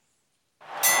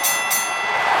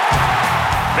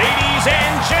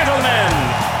gentlemen,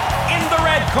 in the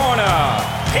red corner,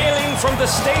 hailing from the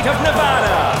state of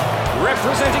Nevada,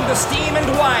 representing the Steam and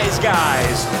Wise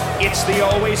Guys, it's the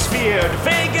always feared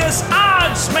Vegas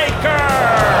Odds Maker!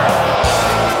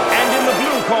 And in the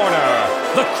blue corner,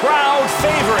 the crowd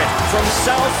favorite from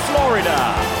South Florida,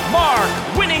 Mark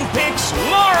Winning Picks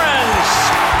Lawrence!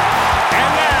 And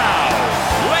now,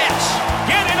 let's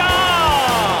get it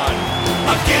on!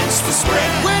 Against the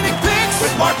spread, Winning Picks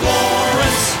with Mark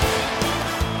Lawrence.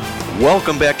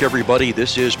 Welcome back, everybody.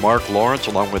 This is Mark Lawrence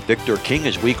along with Victor King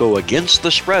as we go against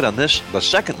the spread on the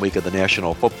second week of the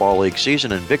National Football League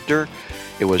season. And Victor,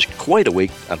 it was quite a week,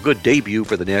 a good debut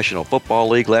for the National Football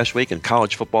League last week in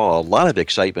college football. A lot of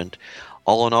excitement.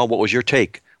 All in all, what was your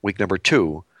take, week number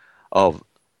 2 of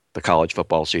the college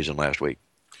football season last week?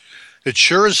 It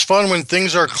sure is fun when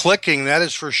things are clicking, that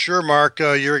is for sure, Mark.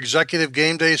 Your executive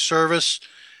game day service,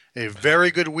 a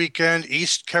very good weekend.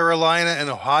 East Carolina and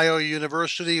Ohio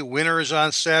University, winners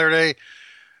on Saturday.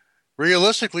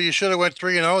 Realistically, you should have went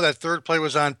 3-0. That third play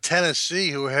was on Tennessee,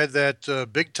 who had that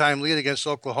big-time lead against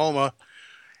Oklahoma.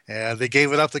 And they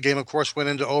gave it up. The game, of course, went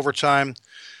into overtime.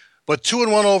 But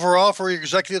 2-1 overall for your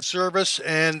executive service.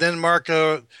 And then, Mark,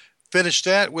 finished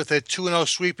that with a 2-0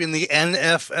 sweep in the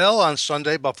NFL on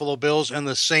Sunday, Buffalo Bills and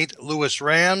the St. Louis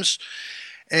Rams.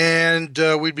 And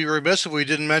we'd be remiss if we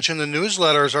didn't mention the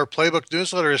newsletters. Our Playbook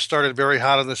newsletter has started very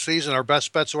hot in the season. Our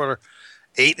best bets are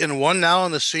 8-1 now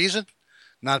in the season.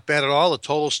 Not bad at all. The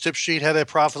totals tip sheet had a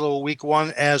profitable week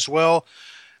 1 as well.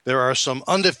 There are some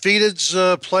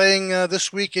undefeateds playing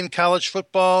this week in college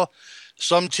football.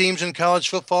 Some teams in college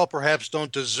football perhaps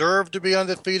don't deserve to be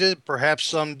undefeated. Perhaps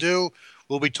some do.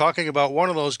 We'll be talking about one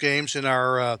of those games in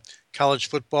our college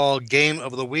football game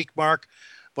of the week, Mark.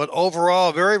 But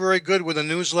overall, very, very good with the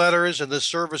newsletters, and the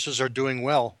services are doing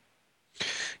well.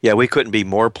 Yeah, we couldn't be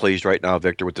more pleased right now,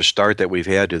 Victor, with the start that we've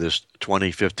had to this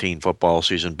 2015 football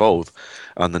season, both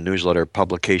on the newsletter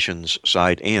publications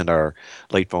side and our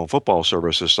late phone football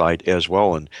services side as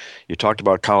well. And you talked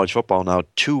about college football now,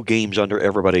 2 games under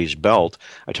everybody's belt.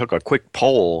 I took a quick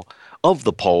poll of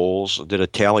the polls, did a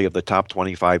tally of the top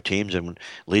 25 teams, and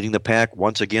leading the pack,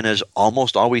 once again, as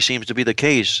almost always seems to be the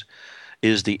case,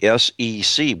 is the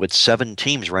SEC with 7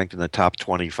 teams ranked in the top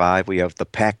 25. We have the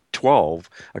Pac-12,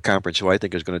 a conference who I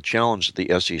think is going to challenge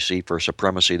the SEC for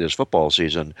supremacy this football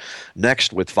season,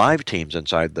 next with 5 teams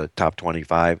inside the top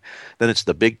 25. Then it's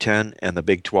the Big Ten and the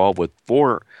Big 12 with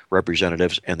 4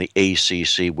 representatives and the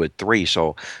ACC with 3.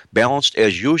 So balanced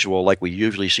as usual, like we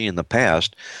usually see in the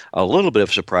past. A little bit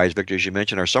of surprise, Victor, as you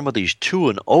mentioned, are some of these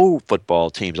 2-0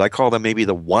 football teams. I call them maybe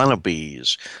the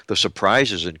wannabes, the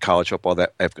surprises in college football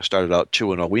that have started out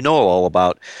 2-0. We know all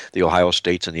about the Ohio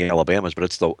States and the Alabamas, but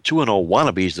it's the 2-0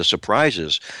 wannabes, the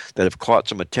surprises that have caught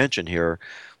some attention here.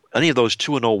 Any of those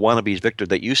 2-0 wannabes, Victor,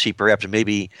 that you see perhaps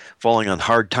maybe falling on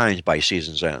hard times by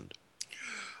season's end?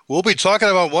 We'll be talking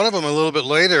about one of them a little bit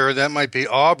later. That might be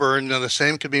Auburn. Now, the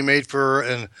same could be made for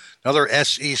another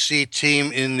SEC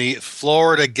team in the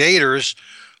Florida Gators,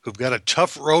 who've got a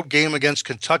tough road game against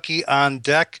Kentucky on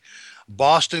deck.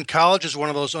 Boston College is one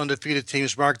of those undefeated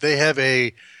teams, Mark. They have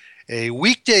a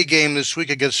weekday game this week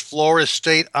against Florida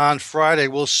State on Friday.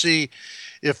 We'll see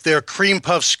if their cream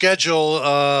puff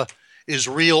schedule is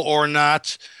real or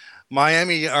not.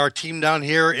 Miami, our team down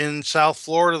here in South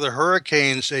Florida, the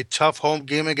Hurricanes, a tough home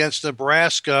game against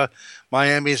Nebraska.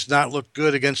 Miami's not looked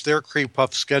good against their cream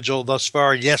puff schedule thus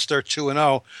far. Yes, they're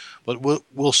 2-0, but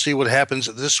we'll see what happens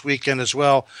this weekend as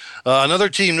well. Another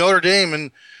team, Notre Dame,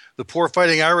 and the poor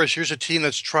Fighting Irish. Here's a team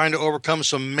that's trying to overcome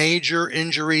some major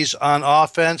injuries on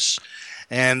offense,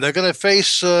 and they're going to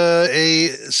face a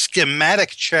schematic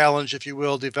challenge, if you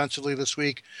will, defensively this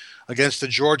week against the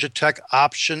Georgia Tech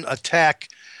option attack.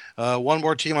 One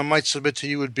more team I might submit to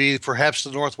you would be perhaps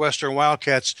the Northwestern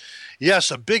Wildcats. Yes,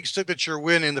 a big signature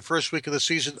win in the first week of the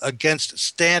season against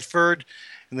Stanford,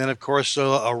 and then, of course,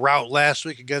 a rout last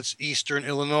week against Eastern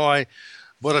Illinois.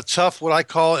 But a tough, what I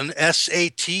call an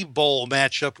SAT Bowl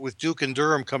matchup with Duke and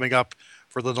Durham coming up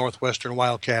for the Northwestern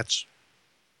Wildcats.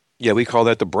 Yeah, we call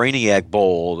that the Brainiac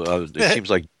Bowl. It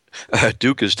seems like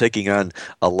Duke is taking on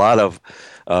a lot of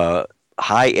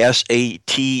high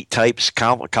SAT types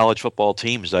college football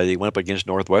teams. They went up against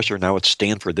Northwestern. Now it's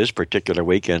Stanford this particular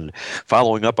week. And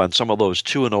following up on some of those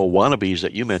 2-0 wannabes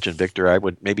that you mentioned, Victor, I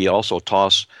would maybe also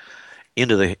toss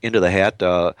into the hat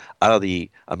out of the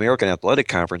American Athletic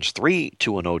Conference 3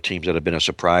 2-0 teams that have been a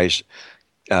surprise.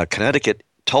 Connecticut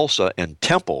Tulsa and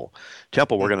Temple.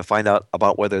 Temple, we're going to find out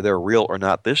about whether they're real or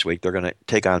not this week. They're going to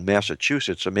take on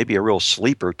Massachusetts, so maybe a real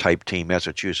sleeper type team,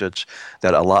 Massachusetts,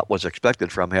 that a lot was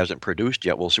expected from, hasn't produced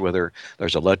yet. We'll see whether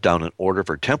there's a letdown in order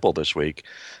for Temple this week.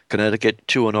 Connecticut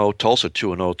 2-0, Tulsa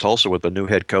 2-0. Tulsa with a new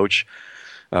head coach.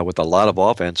 With a lot of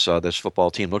offense, this football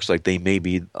team looks like they may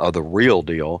be the real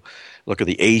deal. Look at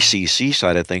the ACC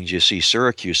side of things. You see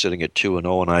Syracuse sitting at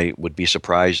 2-0, and I would be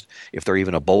surprised if they're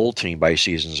even a bowl team by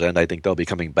season's end. I think they'll be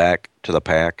coming back to the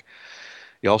pack.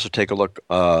 You also take a look,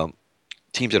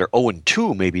 teams that are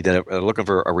 0-2 maybe that are looking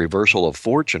for a reversal of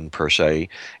fortune per se.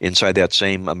 Inside that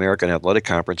same American Athletic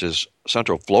Conference is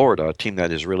Central Florida, a team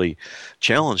that is really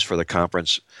challenged for the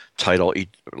conference title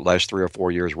last 3 or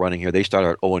 4 years running here. They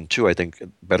started at 0-2. I think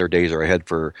better days are ahead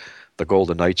for the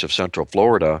Golden Knights of Central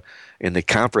Florida. In the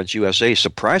Conference USA,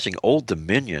 surprising Old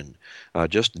Dominion,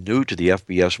 just new to the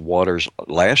FBS waters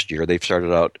last year. They've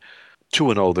started out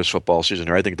 2-0 this football season,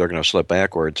 or I think they're going to slip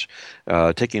backwards.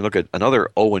 Taking a look at another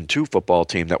 0-2 football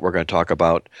team that we're going to talk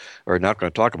about, or not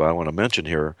going to talk about, I want to mention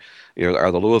here,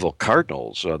 are the Louisville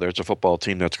Cardinals. There's a football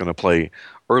team that's going to play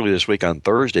early this week on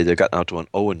Thursday. They've gotten out to an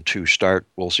 0-2 start.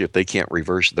 We'll see if they can't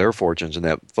reverse their fortunes in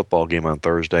that football game on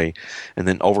Thursday. And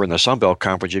then over in the Sun Belt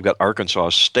Conference, you've got Arkansas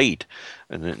State.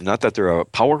 And not that they're a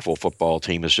powerful football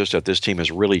team, it's just that this team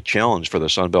is really challenged for the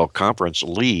Sun Belt Conference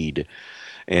lead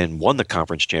and won the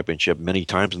conference championship many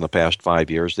times in the past 5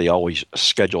 years. They always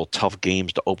schedule tough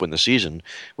games to open the season,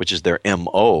 which is their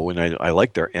MO, and I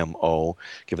like their MO,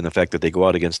 given the fact that they go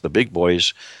out against the big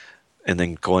boys and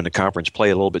then go into conference play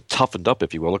a little bit toughened up,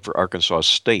 if you will. Look for Arkansas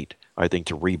State, I think,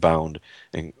 to rebound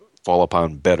and fall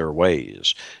upon better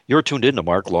ways. You're tuned in to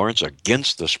Mark Lawrence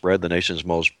Against the Spread, the nation's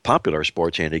most popular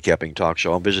sports handicapping talk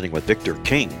show. I'm visiting with Victor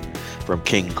King from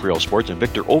King Creole Sports. And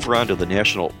Victor, over onto the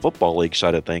National Football League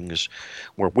side of things,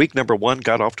 where week number 1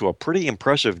 got off to a pretty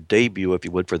impressive debut, if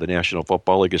you would, for the National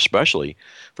Football League, especially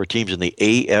for teams in the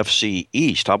AFC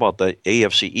East. How about the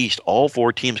AFC East? All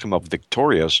 4 teams come up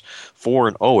victorious,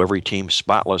 4-0, every team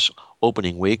spotless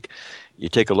opening week. You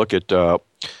take a look at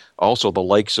also the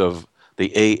likes of the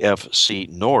AFC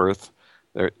North,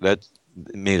 that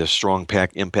made a strong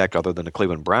impact other than the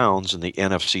Cleveland Browns, and the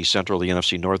NFC Central, the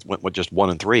NFC North went with just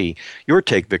 1-3. Your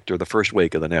take, Victor, the first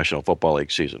week of the National Football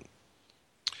League season.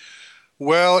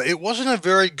 Well, it wasn't a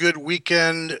very good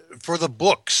weekend for the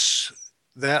books.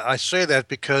 That I say that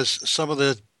because some of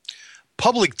the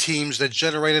public teams that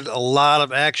generated a lot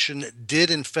of action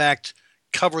did, in fact,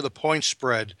 cover the point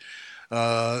spread.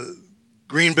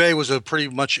 Green Bay was pretty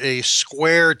much a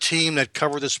square team that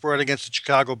covered the spread against the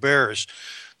Chicago Bears.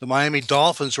 The Miami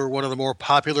Dolphins were one of the more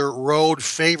popular road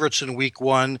favorites in Week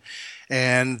 1,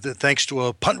 and thanks to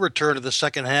a punt return in the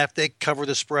second half, they covered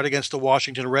the spread against the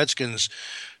Washington Redskins.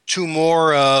 2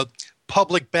 more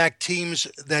public-backed teams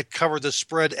that covered the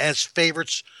spread as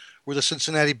favorites were the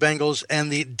Cincinnati Bengals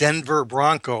and the Denver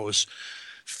Broncos.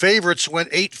 Favorites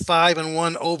went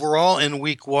 8-5-1 overall in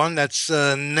Week 1. That's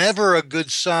never a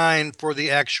good sign for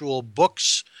the actual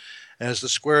books, as the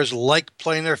squares like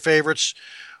playing their favorites.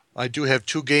 I do have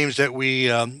 2 games that we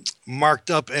marked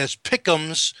up as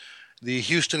pick'ems, the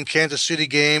Houston-Kansas City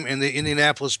game and the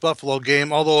Indianapolis-Buffalo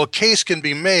game, although a case can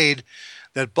be made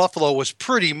that Buffalo was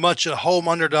pretty much a home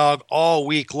underdog all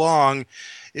week long.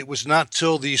 It was not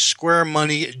till the square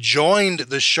money joined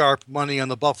the sharp money on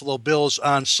the Buffalo Bills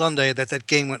on Sunday that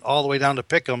game went all the way down to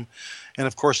pick'em. And,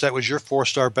 of course, that was your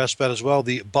 4-star best bet as well,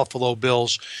 the Buffalo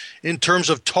Bills. In terms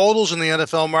of totals in the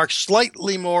NFL, Mark,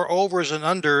 slightly more overs and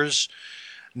unders.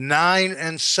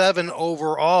 9-7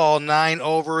 overall, 9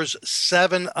 overs,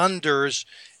 7 unders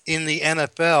in the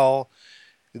NFL.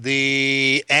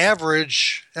 The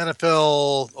average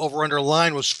NFL over-under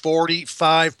line was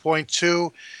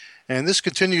 45.2. And this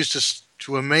continues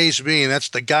to amaze me, and that's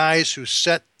the guys who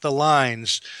set the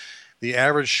lines. The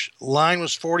average line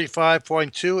was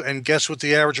 45.2, and guess what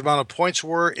the average amount of points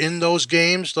were in those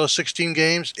games, those 16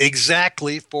 games?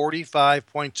 Exactly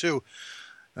 45.2.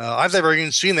 I've never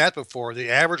even seen that before. The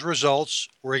average results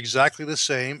were exactly the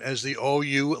same as the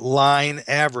OU line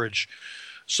average.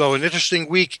 So an interesting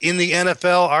week in the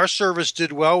NFL. Our service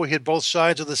did well. We hit both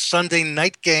sides of the Sunday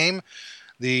night game.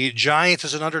 The Giants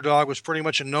as an underdog was pretty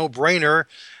much a no-brainer.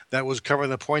 That was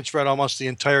covering the point spread almost the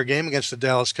entire game against the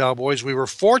Dallas Cowboys. We were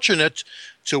fortunate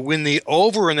to win the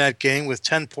over in that game with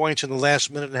 10 points in the last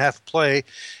minute and a half of play,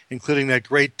 including that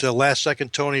great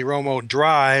last-second Tony Romo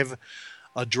drive,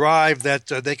 a drive that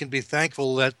they can be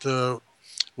thankful that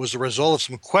was the result of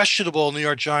some questionable New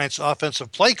York Giants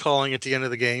offensive play calling at the end of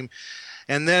the game.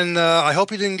 And then I hope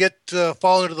he didn't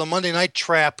fall into the Monday night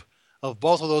trap of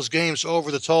both of those games over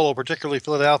the total, particularly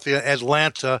Philadelphia,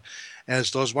 Atlanta,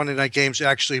 as those Monday night games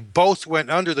actually both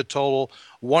went under the total.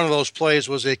 One of those plays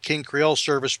was a King Creole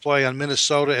service play on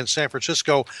Minnesota and San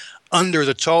Francisco under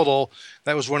the total.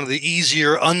 That was one of the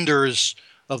easier unders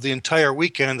of the entire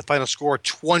weekend. The final score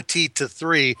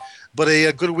 20-3, but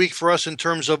a good week for us in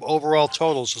terms of overall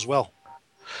totals as well.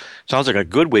 Sounds like a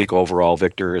good week overall,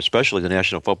 Victor, especially the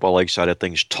National Football League side of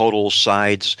things. Total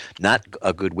sides, not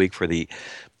a good week for the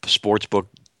sports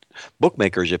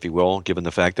bookmakers, if you will, given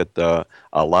the fact that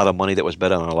a lot of money that was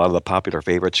bet on a lot of the popular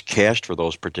favorites cashed for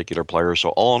those particular players. So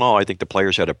all in all, I think the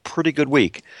players had a pretty good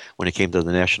week when it came to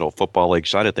the National Football League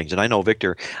side of things. And I know,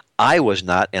 Victor, I was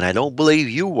not, and I don't believe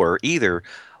you were either,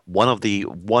 one of the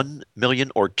 $1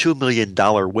 million or $2 million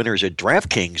winners at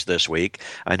DraftKings this week.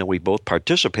 I know we both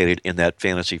participated in that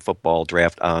fantasy football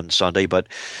draft on Sunday, but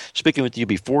speaking with you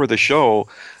before the show,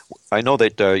 I know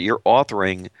that you're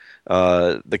authoring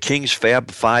the Kings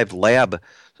Fab 5 Lab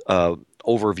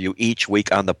overview each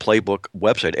week on the Playbook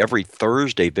website. Every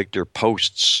Thursday, Victor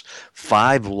posts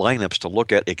 5 lineups to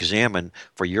look at, examine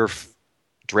for your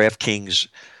DraftKings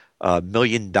 $1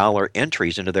 million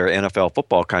entries into their NFL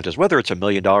football contest. Whether it's $1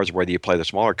 million or whether you play the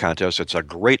smaller contest, it's a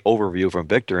great overview from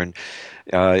Victor. And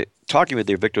talking with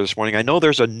you, Victor, this morning, I know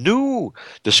there's a new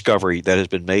discovery that has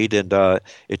been made, and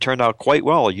it turned out quite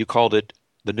well. You called it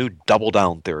the new double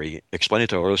down theory. Explain it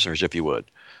to our listeners, if you would.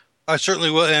 I certainly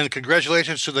will, and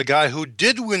congratulations to the guy who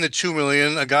did win the $2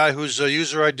 million, a guy whose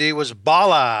user ID was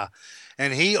Bala,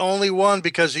 and he only won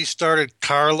because he started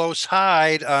Carlos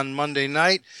Hyde on Monday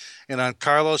night. And on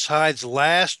Carlos Hyde's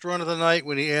last run of the night,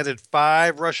 when he added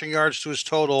 5 rushing yards to his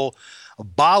total,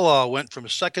 Bala went from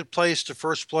second place to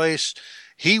first place.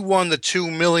 He won the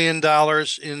 $2 million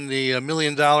in the $1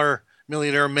 million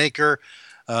Millionaire Maker.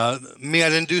 Me, I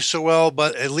didn't do so well,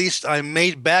 but at least I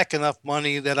made back enough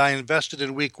money that I invested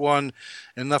in week 1,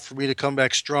 enough for me to come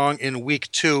back strong in week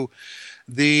 2.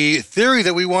 The theory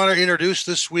that we want to introduce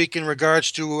this week in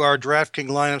regards to our DraftKings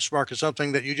lineups, Mark, is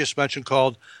something that you just mentioned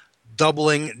called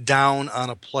doubling down on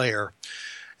a player.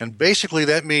 And basically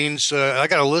that means I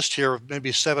got a list here of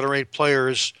maybe 7 or 8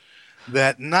 players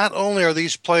that not only are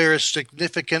these players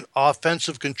significant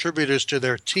offensive contributors to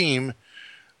their team,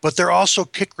 but they're also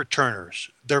kick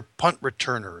returners. They're punt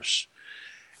returners.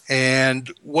 And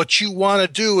what you want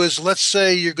to do is, let's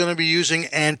say you're going to be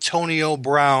using Antonio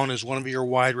Brown as one of your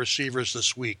wide receivers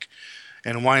this week.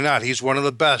 And why not? He's one of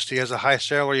the best. He has a high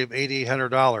salary of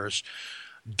 $8,800.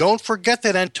 Don't forget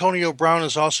that Antonio Brown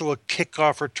is also a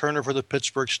kickoff returner for the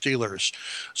Pittsburgh Steelers.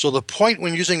 So the point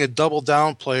when using a double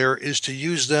down player is to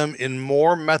use them in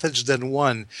more methods than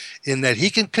one, in that he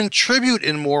can contribute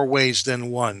in more ways than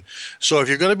one. So if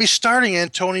you're going to be starting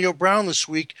Antonio Brown this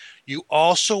week, you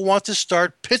also want to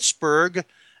start Pittsburgh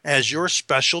as your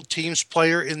special teams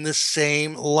player in the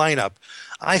same lineup.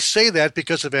 I say that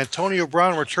because if Antonio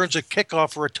Brown returns a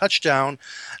kickoff for a touchdown,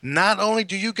 not only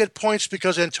do you get points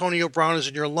because Antonio Brown is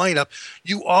in your lineup,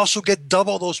 you also get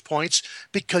double those points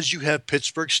because you have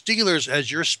Pittsburgh Steelers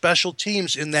as your special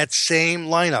teams in that same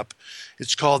lineup.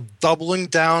 It's called doubling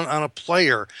down on a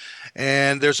player.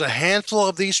 And there's a handful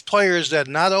of these players that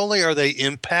not only are they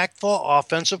impactful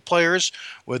offensive players,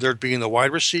 whether it be in the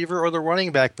wide receiver or the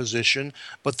running back position,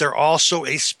 but they're also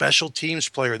a special teams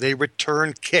player. They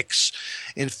return kicks.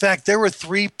 In fact, there were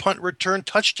 3 punt return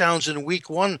touchdowns in week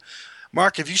 1.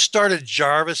 Mark, if you started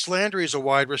Jarvis Landry as a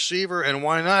wide receiver, and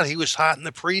why not? He was hot in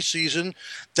the preseason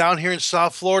down here in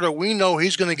South Florida. We know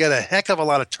he's going to get a heck of a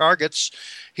lot of targets.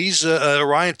 He's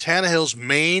Ryan Tannehill's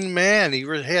main man. He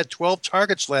had 12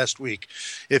 targets last week.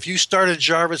 If you started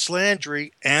Jarvis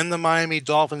Landry and the Miami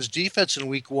Dolphins defense in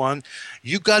week 1,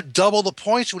 you got double the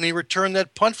points when he returned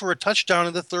that punt for a touchdown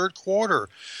in the third quarter.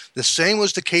 The same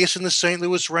was the case in the St.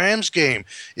 Louis Rams game.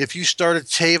 If you started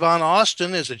Tavon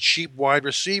Austin as a cheap wide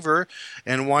receiver,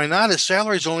 and why not? His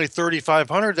salary is only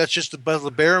 $3,500. That's just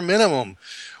the bare minimum.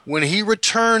 When he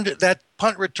returned that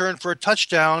punt return for a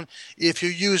touchdown, if you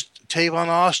used Tavon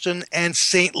Austin and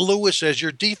St. Louis as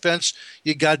your defense,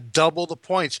 you got double the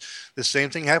points. The same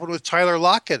thing happened with Tyler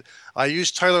Lockett. I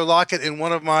used Tyler Lockett in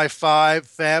one of my Fab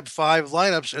 5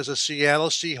 lineups as a Seattle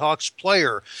Seahawks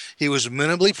player. He was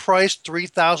minimally priced,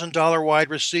 $3,000 wide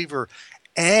receiver.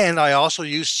 And I also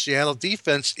used Seattle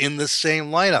defense in the same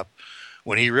lineup.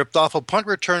 When he ripped off a punt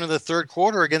return in the third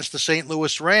quarter against the St.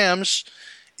 Louis Rams,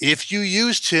 if you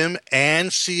used him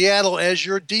and Seattle as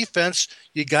your defense,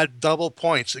 you got double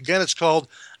points. Again, it's called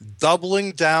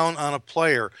doubling down on a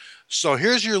player. So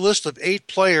here's your list of 8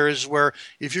 players where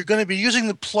if you're going to be using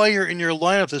the player in your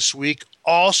lineup this week,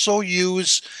 also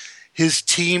use his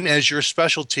team as your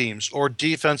special teams or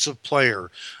defensive player.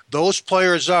 Those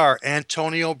players are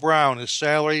Antonio Brown. His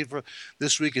salary for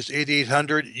this week is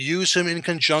 $8,800. Use him in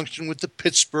conjunction with the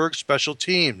Pittsburgh special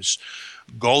teams.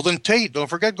 Golden Tate. Don't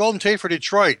forget Golden Tate for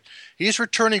Detroit. He's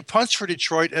returning punts for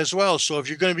Detroit as well. So if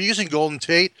you're going to be using Golden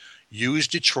Tate, use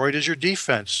Detroit as your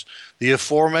defense. The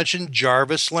aforementioned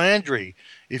Jarvis Landry.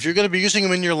 If you're going to be using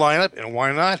him in your lineup, and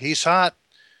why not? He's hot.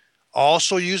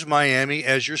 Also use Miami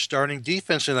as your starting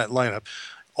defense in that lineup.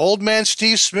 Old man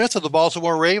Steve Smith of the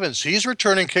Baltimore Ravens. He's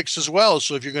returning kicks as well.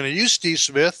 So if you're going to use Steve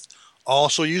Smith,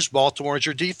 also use Baltimore as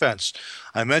your defense.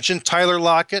 I mentioned Tyler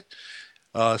Lockett.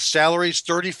 Salary's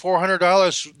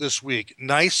 $3,400 this week.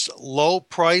 Nice,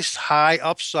 low-priced, high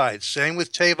upside. Same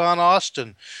with Tavon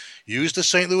Austin. Use the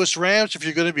St. Louis Rams if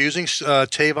you're going to be using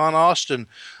Tavon Austin.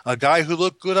 A guy who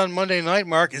looked good on Monday night,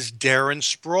 Mark, is Darren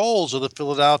Sproles of the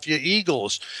Philadelphia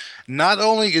Eagles. Not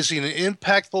only is he an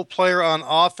impactful player on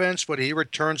offense, but he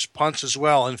returns punts as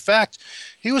well. In fact,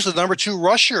 he was the number 2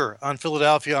 rusher on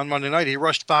Philadelphia on Monday night. He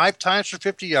rushed 5 times for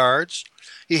 50 yards.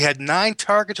 He had 9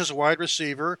 targets as a wide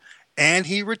receiver, and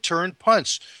he returned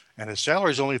punts. And his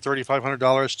salary is only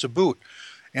 $3,500 to boot.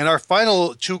 And our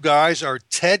final 2 guys are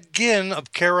Ted Ginn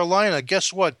of Carolina.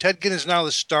 Guess what? Ted Ginn is now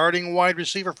the starting wide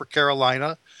receiver for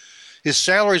Carolina. His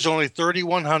salary is only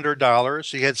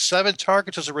 $3,100. He had 7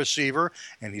 targets as a receiver,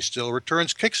 and he still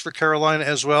returns kicks for Carolina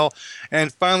as well.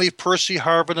 And finally, Percy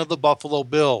Harvin of the Buffalo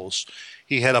Bills.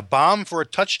 He had a bomb for a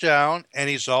touchdown, and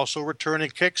he's also returning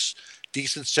kicks.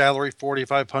 Decent salary,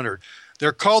 $4,500.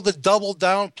 They're called the double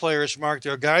down players, Mark.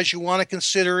 They're guys you want to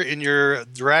consider in your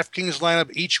DraftKings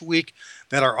lineup each week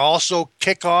that are also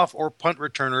kickoff or punt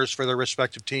returners for their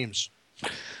respective teams.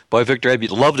 Boy, Victor,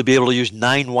 I'd love to be able to use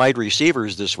 9 wide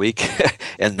receivers this week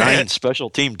and 9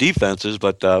 special team defenses,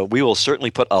 but we will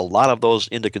certainly put a lot of those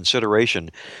into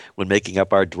consideration when making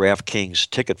up our DraftKings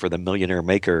ticket for the Millionaire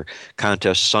Maker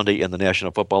contest Sunday in the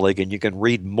National Football League. And you can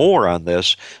read more on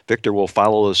this. Victor will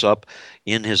follow this up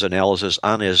in his analysis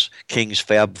on his Kings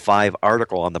Fab 5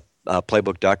 article on the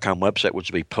Playbook.com website,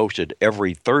 which will be posted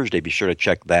every Thursday. Be sure to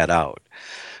check that out.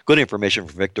 Good information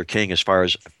from Victor King as far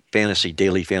as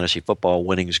daily fantasy football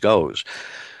winnings goes.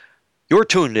 You're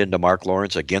tuned in to Mark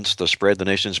Lawrence Against the Spread, the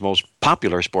nation's most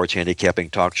popular sports handicapping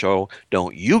talk show.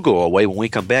 Don't you go away. When we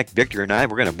come back, Victor and I,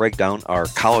 we're going to break down our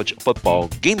college football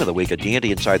game of the week, a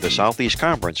dandy inside the Southeast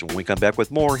Conference, when we come back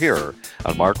with more here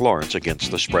on Mark Lawrence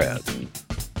Against the Spread.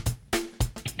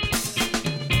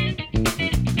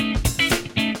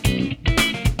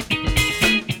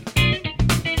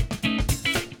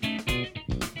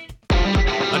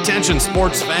 Attention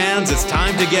sports fans, it's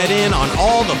time to get in on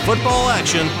all the football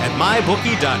action at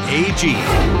MyBookie.ag.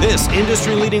 This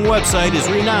industry-leading website is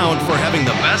renowned for having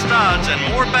the best odds and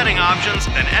more betting options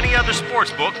than any other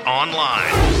sportsbook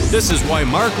online. This is why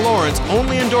Mark Lawrence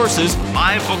only endorses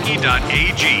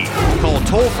MyBookie.ag. Call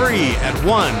toll-free at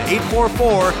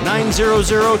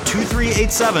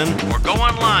 1-844-900-2387 or go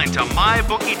online to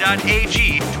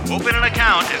MyBookie.ag to open an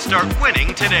account and start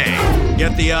winning today.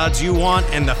 Get the odds you want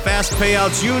and the fast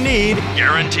payouts you need,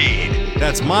 guaranteed.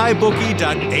 That's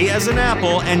MyBookie.A as in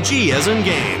Apple and G as in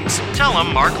games. Tell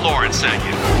them Mark Lawrence sent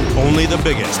you. Only the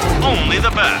biggest, only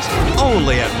the best,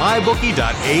 only at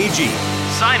MyBookie.ag.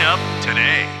 Sign up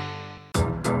today.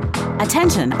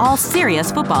 Attention, all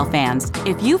serious football fans.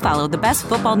 If you follow the best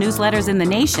football newsletters in the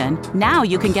nation, now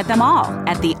you can get them all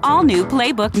at the all-new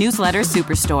Playbook Newsletter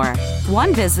Superstore.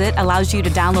 One visit allows you to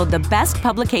download the best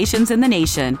publications in the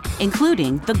nation,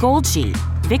 including the Gold Sheet,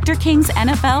 Victor King's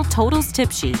NFL Totals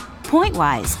Tip Sheet,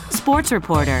 Pointwise, Sports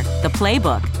Reporter, the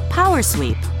Playbook, Power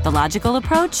Sweep, The Logical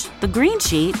Approach, the Green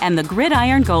Sheet, and the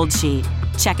Gridiron Gold Sheet.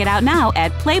 Check it out now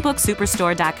at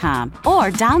PlaybookSuperstore.com or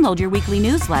download your weekly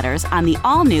newsletters on the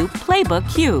all-new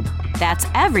Playbook Cube. That's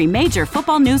every major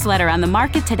football newsletter on the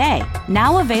market today,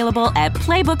 now available at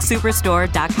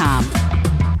PlaybookSuperstore.com.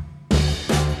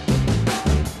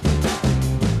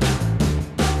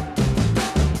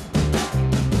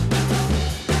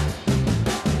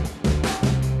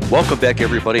 Welcome back,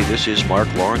 everybody. This is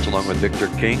Mark Lawrence along with Victor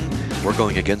King. We're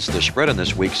going against the spread on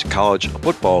this week's college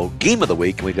football game of the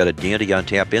week. And we've got a dandy on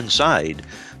tap inside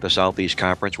the Southeast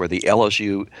Conference where the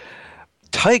LSU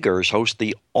Tigers host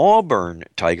the Auburn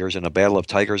Tigers in a battle of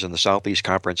Tigers in the Southeast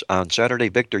Conference on Saturday.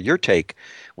 Victor, your take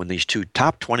when these 2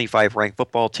 top 25 ranked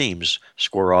football teams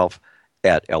square off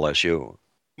at LSU.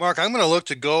 Mark, I'm going to look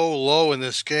to go low in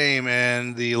this game,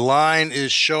 and the line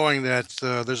is showing that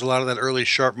there's a lot of that early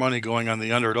sharp money going on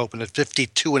the under. It opened at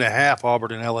 52.5,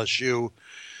 Auburn and LSU.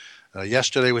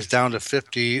 Yesterday was down to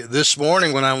 50. This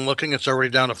morning when I'm looking, it's already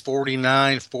down to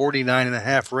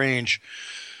 49.5 range.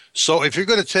 So if you're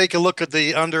going to take a look at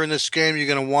the under in this game, you're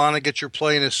going to want to get your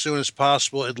play in as soon as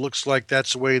possible. It looks like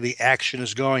that's the way the action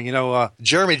is going.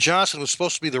 Jeremy Johnson was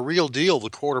supposed to be the real deal, the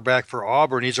quarterback for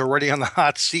Auburn. He's already on the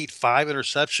hot seat, 5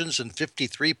 interceptions and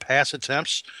 53 pass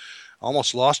attempts.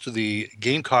 Almost lost to the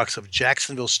Gamecocks of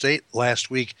Jacksonville State last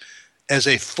week as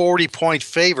a 40-point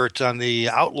favorite on the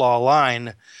Outlaw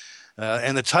line.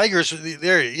 And the Tigers,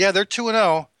 they're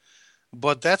 2-0.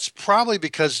 But that's probably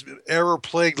because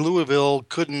error-plagued Louisville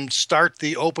couldn't start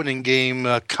the opening game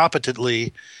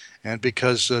competently, and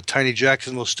because tiny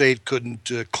Jacksonville State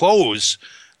couldn't close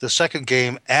the second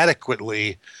game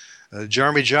adequately.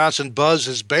 Jeremy Johnson buzz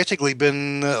has basically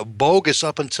been bogus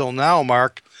up until now,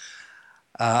 Mark.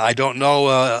 I don't know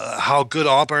how good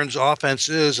Auburn's offense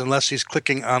is unless he's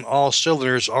clicking on all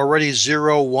cylinders. Already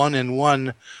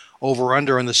 0-1-1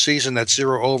 over-under in the season. That's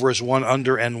 0 overs, 1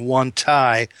 under, and 1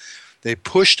 tie. They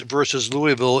pushed versus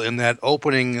Louisville in that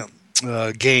opening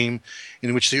game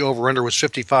in which the over-under was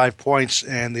 55 points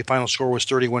and the final score was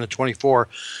 31-24.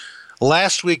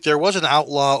 Last week, there was an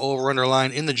outlaw over-under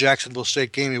line in the Jacksonville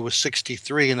State game. It was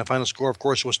 63, and the final score, of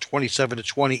course, was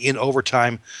 27-20 in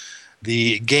overtime.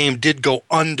 The game did go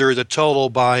under the total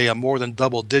by more than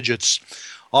double digits.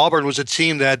 Auburn was a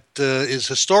team that is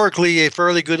historically a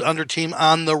fairly good under team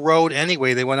on the road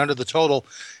anyway. They went under the total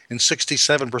in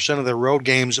 67% of their road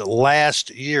games last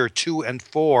year,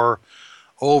 2-4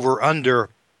 over/under.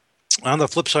 On the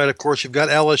flip side, of course, you've got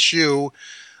LSU.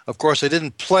 Of course, they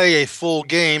didn't play a full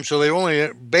game, so they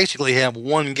only basically have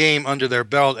one game under their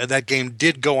belt, and that game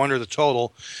did go under the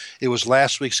total. It was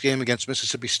last week's game against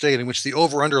Mississippi State, in which the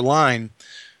over/under line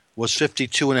was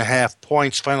 52.5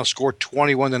 points. Final score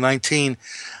 21-19.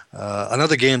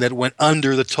 Another game that went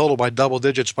under the total by double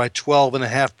digits, by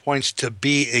 12.5 points to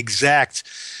be exact.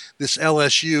 This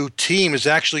LSU team has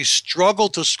actually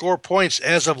struggled to score points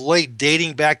as of late,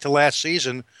 dating back to last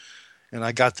season. And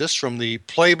I got this from the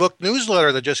Playbook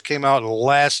newsletter that just came out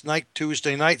last night,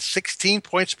 Tuesday night. 16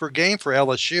 points per game for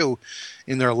LSU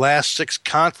in their last 6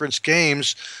 conference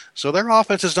games. So their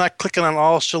offense is not clicking on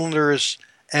all cylinders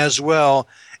as well.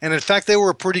 And in fact, they were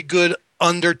a pretty good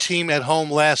under team at home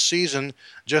last season,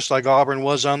 just like Auburn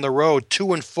was on the road.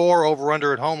 2-4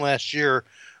 over/under at home last year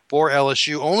for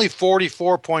LSU, only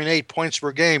 44.8 points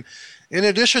per game. In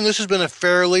addition, this has been a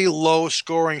fairly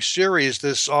low-scoring series,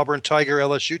 this Auburn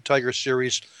Tiger-LSU Tiger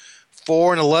series.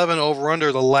 4-11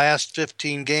 over/under the last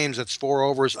 15 games. That's 4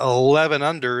 overs, 11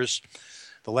 unders.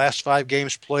 The last 5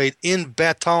 games played in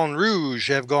Baton Rouge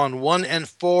have gone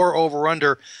 1-4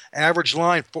 over/under. Average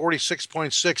line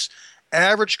 46.6.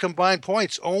 Average combined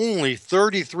points only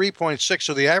 33.6.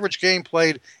 So the average game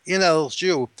played in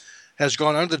LSU has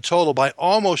gone under the total by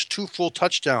almost 2 full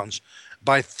touchdowns,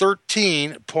 by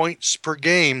 13 points per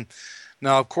game.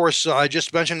 Now, of course, I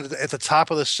just mentioned at the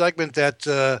top of the segment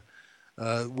that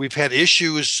we've had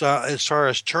issues as far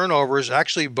as turnovers.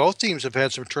 Actually, both teams have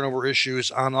had some turnover issues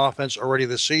on offense already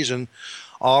this season.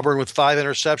 Auburn with 5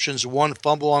 interceptions, 1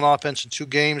 fumble on offense in 2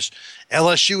 games.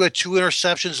 LSU had 2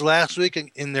 interceptions last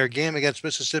week in their game against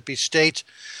Mississippi State.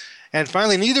 And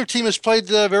finally, neither team has played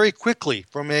very quickly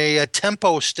from a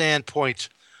tempo standpoint.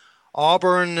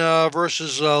 Auburn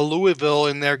versus Louisville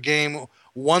in their game,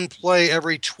 1 play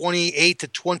every 28 to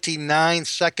 29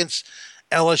 seconds.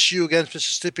 LSU against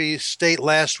Mississippi State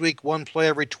last week, 1 play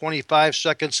every 25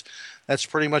 seconds. That's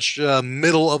pretty much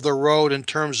middle of the road in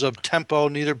terms of tempo,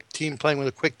 neither team playing with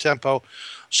a quick tempo.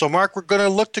 So, Mark, we're going to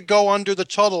look to go under the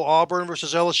total. Auburn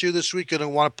versus LSU this week,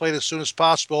 and want to play it as soon as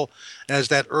possible, as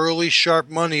that early sharp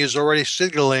money is already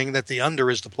signaling that the under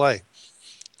is the play.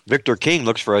 Victor King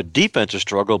looks for a defensive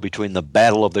struggle between the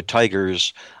Battle of the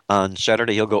Tigers on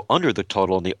Saturday. He'll go under the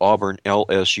total in the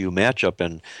Auburn-LSU matchup.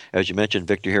 And as you mentioned,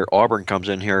 Victor, here, Auburn comes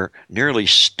in here nearly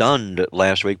stunned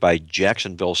last week by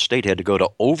Jacksonville State. Had to go to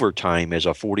overtime as a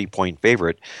 40-point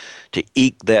favorite to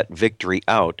eke that victory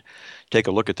out. Take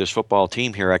a look at this football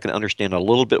team here. I can understand a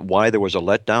little bit why there was a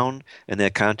letdown in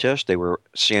that contest. They were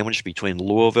sandwiched between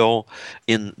Louisville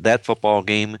in that football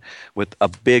game with a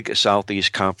big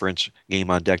Southeast Conference game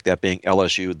on deck, that being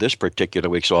LSU this particular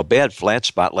week. So a bad flat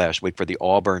spot last week for the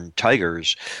Auburn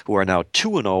Tigers, who are now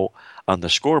 2-0 on the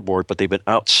scoreboard, but they've been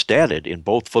outstatted in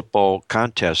both football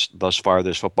contests thus far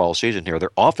this football season here.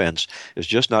 Their offense is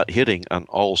just not hitting on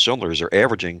all cylinders. They're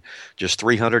averaging just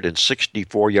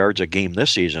 364 yards a game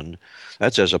this season.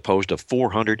 That's as opposed to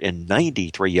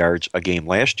 493 yards a game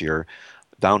last year,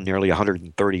 down nearly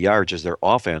 130 yards as their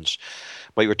offense.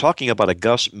 But you're talking about a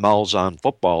Gus Malzahn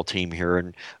football team here,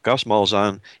 and Gus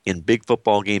Malzahn in big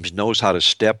football games knows how to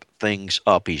step things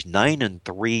up. He's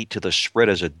 9-3 to the spread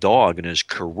as a dog in his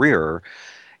career,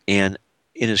 and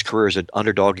in his career as an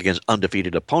underdog against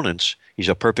undefeated opponents. He's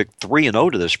a perfect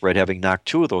 3-0 to the spread, having knocked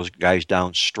two of those guys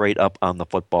down straight up on the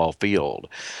football field.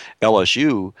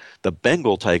 LSU, the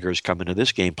Bengal Tigers, come into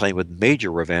this game playing with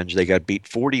major revenge. They got beat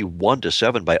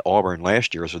 41-7 by Auburn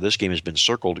last year, so this game has been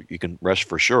circled, you can rest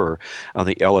for sure, on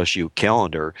the LSU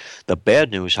calendar. The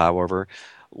bad news, however,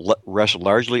 rests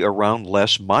largely around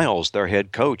Les Miles, their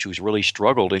head coach, who's really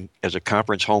struggled as a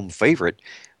conference home favorite.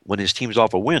 When his team's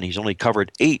off a win, he's only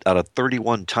covered 8 out of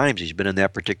 31 times he's been in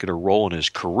that particular role in his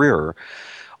career.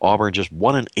 Auburn just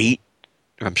 1-8.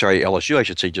 I'm sorry, LSU, I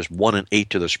should say, just 1-8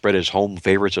 to the spread as home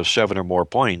favorites of 7 or more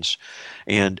points.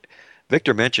 And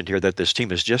Victor mentioned here that this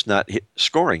team is just not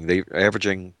scoring. They're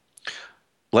averaging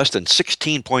less than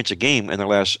 16 points a game in their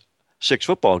last 6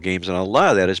 football games, and a lot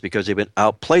of that is because they've been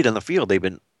outplayed on the field. They've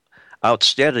been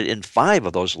outstated in 5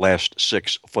 of those last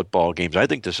 6 football games. I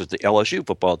think this is the LSU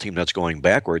football team that's going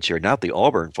backwards here, not the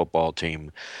Auburn football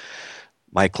team.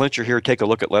 My clincher here, take a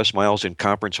look at Les Miles in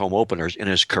conference home openers. In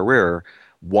his career,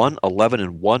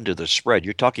 1-11-1 to the spread.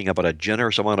 You're talking about a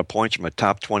generous amount of points from a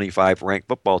top 25 ranked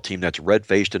football team that's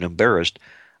red-faced and embarrassed.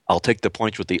 I'll take the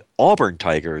points with the Auburn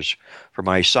Tigers for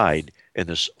my side in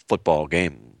this football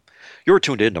game. You're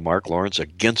tuned in to Mark Lawrence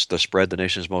Against the Spread, the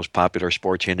nation's most popular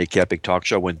sports handicapping talk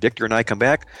show. When Victor and I come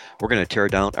back, we're going to tear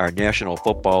down our National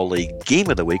Football League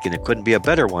Game of the Week, and it couldn't be a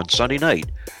better one Sunday night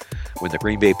when the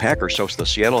Green Bay Packers host the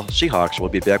Seattle Seahawks. We'll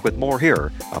be back with more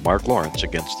here on Mark Lawrence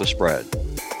Against the Spread.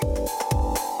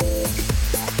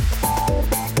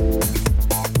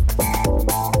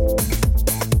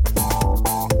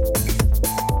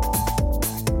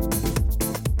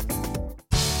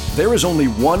 There is only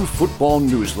one football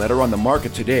newsletter on the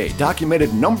market today, documented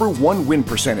 #1 win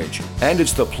percentage, and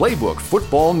it's the Playbook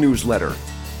Football Newsletter.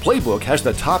 Playbook has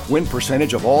the top win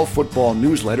percentage of all football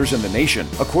newsletters in the nation,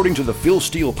 according to the Phil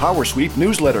Steele Power Sweep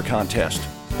newsletter contest.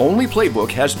 Only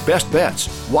Playbook has best bets,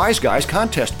 wise guys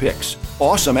contest picks,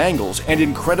 awesome angles, and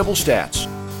incredible stats.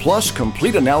 Plus,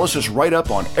 complete analysis write-up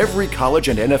on every college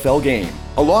and NFL game,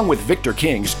 along with Victor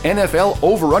King's NFL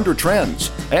over-under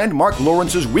trends, and Mark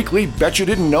Lawrence's weekly Bet You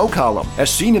Didn't Know column, as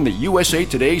seen in the USA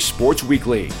Today Sports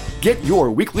Weekly. Get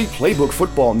your weekly Playbook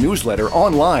football newsletter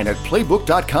online at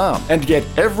playbook.com and get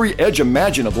every edge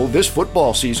imaginable this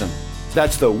football season.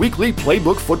 That's the weekly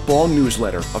Playbook football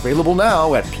newsletter, available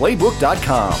now at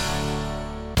playbook.com.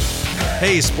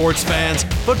 Hey, sports fans,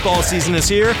 football season is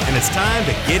here, and it's time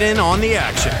to get in on the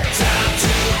action.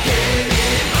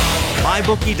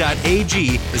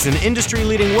 MyBookie.ag is an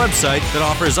industry-leading website that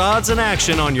offers odds and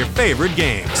action on your favorite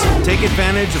games. Take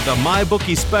advantage of the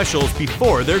MyBookie specials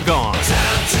before they're gone.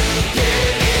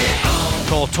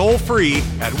 Call toll-free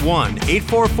at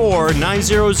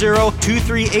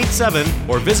 1-844-900-2387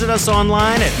 or visit us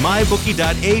online at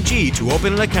mybookie.ag to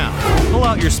open an account. Pull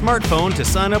out your smartphone to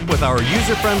sign up with our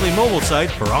user-friendly mobile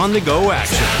site for on-the-go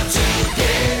action.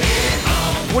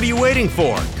 What are you waiting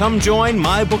for? Come join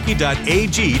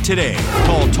mybookie.ag today.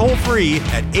 Call toll-free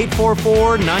at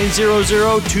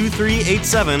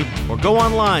 844-900-2387 or go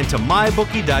online to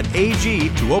mybookie.ag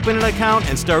to open an account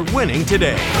and start winning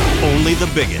today. Only the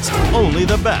biggest, only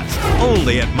the best,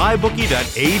 only at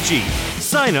mybookie.ag.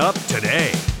 Sign up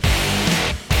today.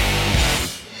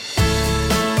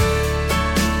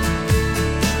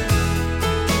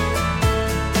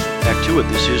 Back to it.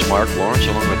 This is Mark Lawrence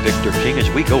along with Victor King as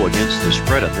we go against the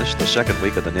spread on this, the second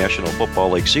week of the National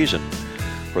Football League season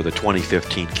for the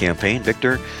 2015 campaign.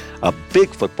 Victor, a big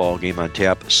football game on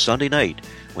tap Sunday night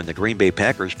when the Green Bay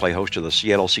Packers play host to the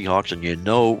Seattle Seahawks, and you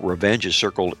know revenge is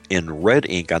circled in red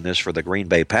ink on this for the Green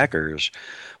Bay Packers.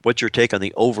 What's your take on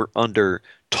the over-under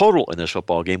total in this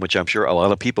football game, which I'm sure a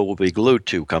lot of people will be glued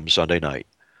to come Sunday night?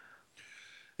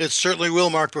 It certainly will,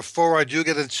 Mark. Before I do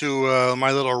get into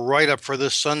my little write-up for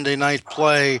this Sunday night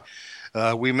play,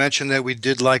 we mentioned that we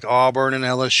did like Auburn and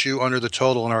LSU under the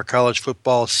total in our college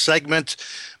football segment.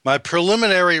 My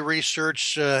preliminary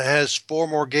research has 4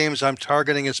 more games I'm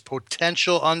targeting as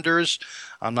potential unders.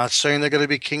 I'm not saying they're going to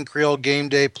be King Creole game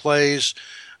day plays,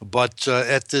 but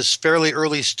at this fairly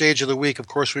early stage of the week, of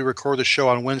course, we record the show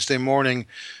on Wednesday morning.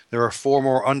 There are 4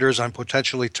 more unders I'm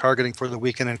potentially targeting for the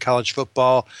weekend in college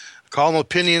football. Call them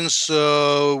opinions,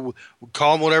 call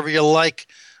them whatever you like,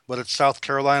 but it's South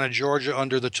Carolina, Georgia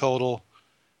under the total,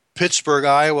 Pittsburgh,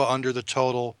 Iowa under the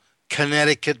total,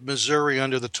 Connecticut, Missouri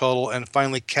under the total, and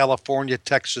finally California,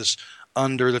 Texas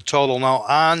under the total. Now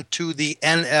on to the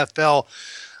NFL.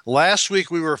 Last week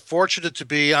we were fortunate to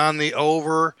be on the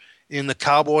over in the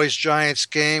Cowboys-Giants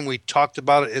game. We talked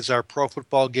about it as our pro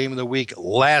football game of the week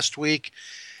last week.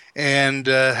 And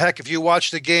heck, if you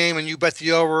watched the game and you bet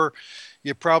the over,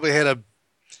 you probably had a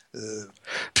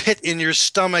pit in your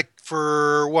stomach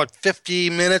for, 50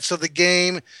 minutes of the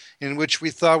game in which we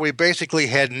thought we basically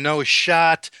had no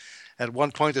shot. At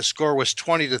one point, the score was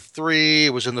 20-3. It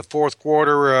was in the fourth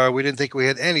quarter. We didn't think we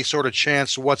had any sort of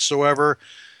chance whatsoever.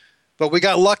 But we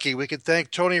got lucky. We can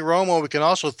thank Tony Romo. We can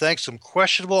also thank some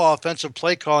questionable offensive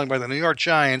play calling by the New York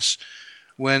Giants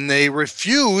when they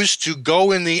refused to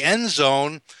go in the end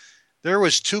zone. There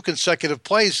was 2 consecutive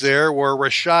plays there where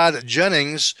Rashad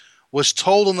Jennings was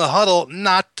told in the huddle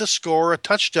not to score a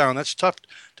touchdown. That's tough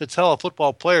to tell a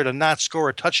football player to not score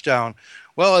a touchdown.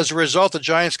 Well, as a result, the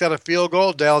Giants got a field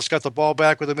goal. Dallas got the ball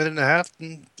back with a minute and a half,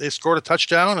 and they scored a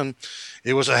touchdown, and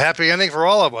it was a happy ending for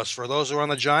all of us, for those who were on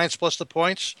the Giants plus the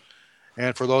points,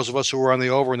 and for those of us who were on the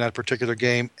over in that particular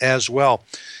game as well.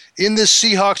 In this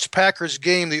Seahawks-Packers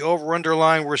game, the over-under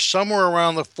line were somewhere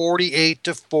around the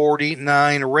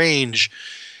 48-49 range.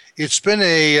 It's been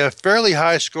a fairly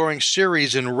high-scoring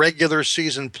series in regular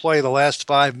season play. The last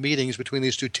 5 meetings between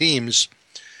these two teams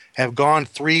have gone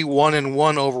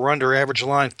 3-1-1 over-under. Average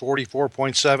line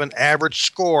 44.7. Average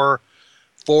score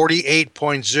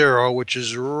 48.0, which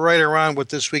is right around what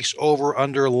this week's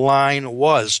over-under line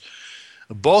was.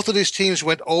 Both of these teams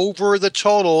went over the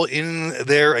total in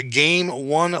their game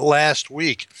one last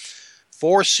week.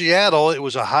 For Seattle, it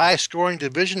was a high-scoring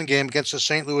division game against the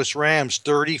St. Louis Rams,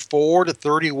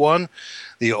 34-31.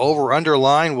 The over-under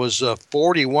line was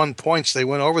 41 points. They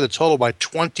went over the total by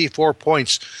 24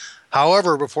 points.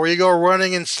 However, before you go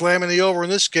running and slamming the over in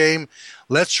this game,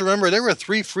 let's remember there were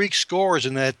 3 freak scores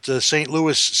in that St.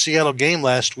 Louis-Seattle game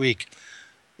last week,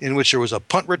 in which there was a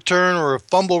punt return or a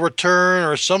fumble return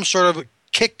or some sort of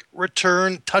kick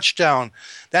return touchdown.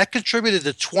 That contributed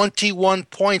to 21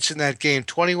 points in that game,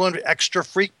 21 extra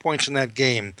freak points in that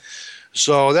game.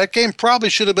 So that game probably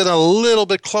should have been a little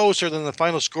bit closer than the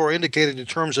final score indicated in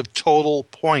terms of total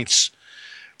points.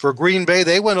 For Green Bay,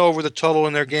 they went over the total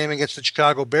in their game against the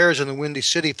Chicago Bears in the Windy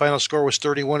City. Final score was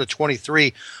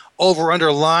 31-23.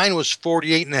 Over-under line was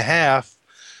 48.5.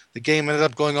 The game ended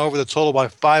up going over the total by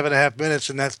 5.5 minutes,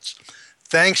 and that's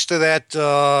thanks to that,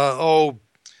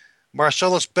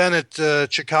 Marcellus Bennett,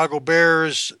 Chicago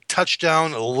Bears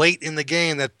touchdown late in the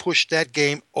game that pushed that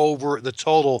game over the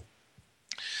total.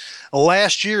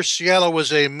 Last year, Seattle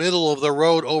was a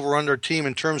middle-of-the-road over-under team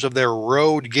in terms of their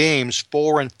road games,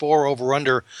 4-4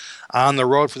 over-under on the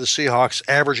road for the Seahawks,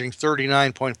 averaging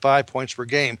 39.5 points per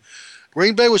game.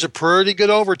 Green Bay was a pretty good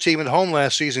over team at home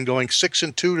last season, going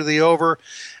 6-2 to the over.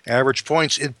 Average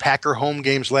points in Packer home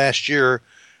games last year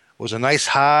was a nice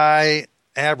high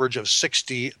average of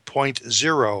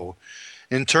 60.0.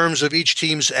 In terms of each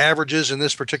team's averages in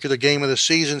this particular game of the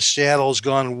season, Seattle's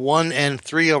gone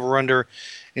 1-3 over-under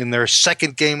in their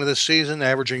second game of the season,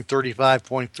 averaging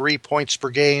 35.3 points per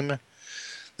game.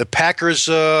 The Packers,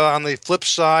 on the flip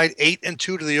side, 8-2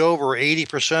 to the over.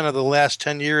 80% of the last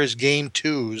 10 years, game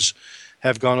twos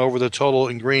have gone over the total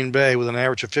in Green Bay with an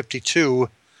average of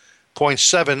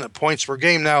 52.7 points per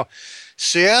game. Now,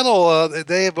 Seattle,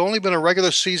 they have only been a regular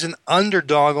season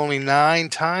underdog only 9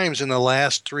 times in the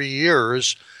last 3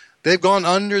 years. They've gone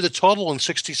under the total in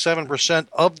 67%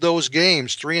 of those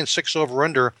games, 3-6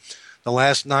 over-under. The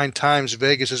last 9 times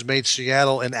Vegas has made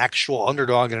Seattle an actual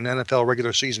underdog in an NFL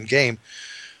regular season game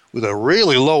with a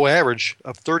really low average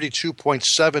of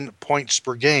 32.7 points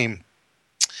per game.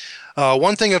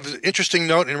 One thing of interesting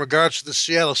note in regards to the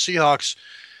Seattle Seahawks,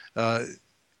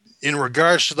 in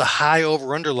regards to the high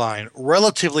over-under line,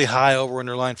 relatively high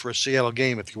over-under line for a Seattle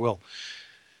game, if you will.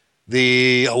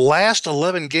 The last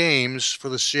 11 games for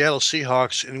the Seattle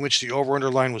Seahawks in which the over-under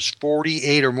line was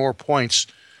 48 or more points,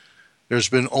 there's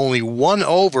been only 1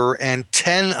 over and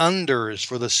 10 unders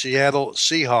for the Seattle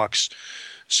Seahawks.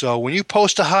 So when you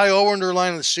post a high over-under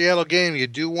line in the Seattle game, you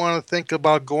do want to think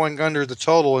about going under the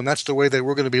total, and that's the way that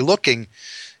we're going to be looking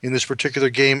in this particular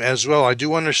game as well. I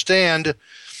do understand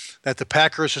that the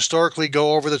Packers historically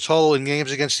go over the total in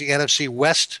games against the NFC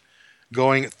West,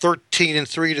 going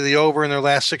 13-3 to the over in their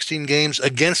last 16 games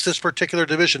against this particular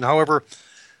division. However,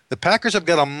 the Packers have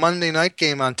got a Monday night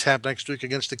game on tap next week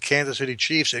against the Kansas City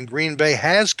Chiefs, and Green Bay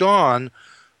has gone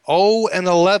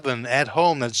 0-11 at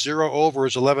home. That's 0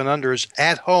 overs, 11 unders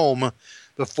at home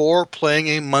before playing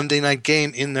a Monday night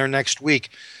game in their next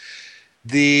week.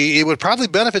 It would probably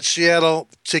benefit Seattle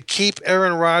to keep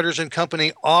Aaron Rodgers and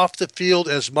company off the field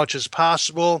as much as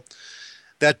possible.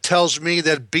 That tells me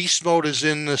that beast mode is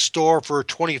in the store for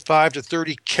 25 to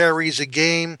 30 carries a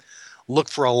game. Look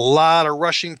for a lot of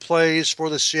rushing plays for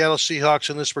the Seattle Seahawks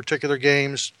in this particular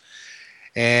games.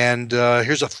 And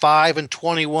here's a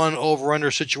 5-21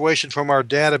 over-under situation from our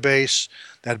database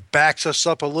that backs us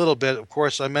up a little bit. Of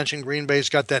course, I mentioned Green Bay's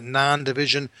got that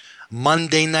non-division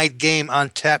Monday night game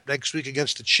on tap next week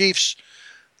against the Chiefs.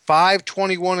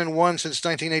 5-21-1 since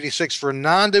 1986 for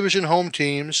non-division home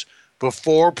teams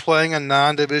before playing a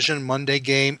non-division Monday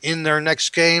game in their next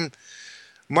game.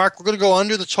 Mark, we're going to go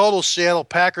under the total Seattle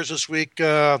Packers this week.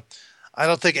 I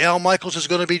don't think Al Michaels is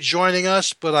going to be joining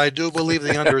us, but I do believe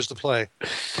the under is the play.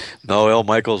 No, Al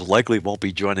Michaels likely won't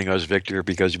be joining us, Victor,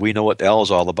 because we know what Al's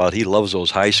all about. He loves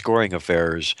those high-scoring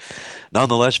affairs.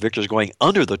 Nonetheless, Victor's going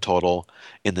under the total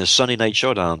in this Sunday night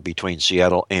showdown between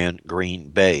Seattle and Green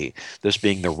Bay. This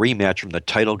being the rematch from the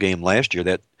title game last year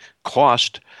that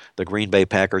cost the Green Bay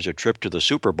Packers a trip to the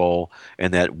Super Bowl,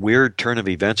 and that weird turn of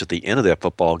events at the end of that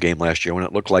football game last year when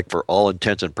it looked like, for all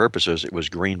intents and purposes, it was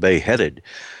Green Bay headed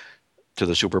to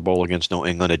the Super Bowl against New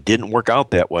England. It didn't work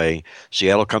out that way.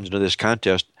 Seattle comes into this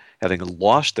contest having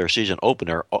lost their season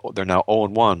opener. They're now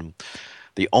 0-1.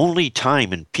 The only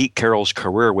time in Pete Carroll's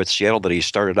career with Seattle that he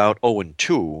started out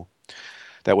 0-2,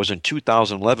 that was in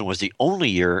 2011, was the only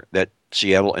year that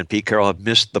Seattle and Pete Carroll have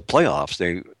missed the playoffs.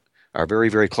 They are very,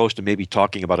 very close to maybe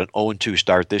talking about an 0-2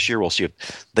 start this year. We'll see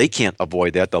if they can't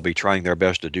avoid that. They'll be trying their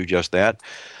best to do just that.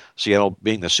 Seattle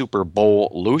being the Super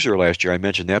Bowl loser last year, I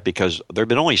mentioned that because there have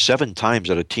been only 7 times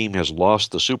that a team has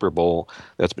lost the Super Bowl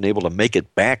that's been able to make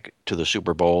it back to the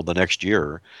Super Bowl the next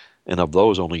year. And of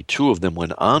those, only 2 of them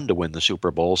went on to win the Super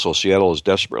Bowl. So Seattle is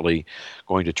desperately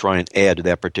going to try and add to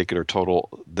that particular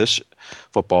total this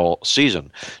football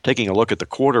season. Taking a look at the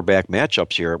quarterback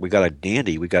matchups here, we got a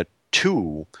dandy. We got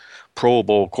 2 Pro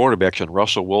Bowl quarterbacks in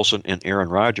Russell Wilson and Aaron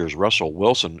Rodgers. Russell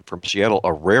Wilson from Seattle,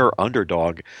 a rare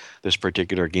underdog this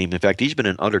particular game. In fact, he's been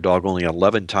an underdog only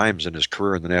 11 times in his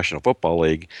career in the National Football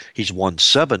League. He's won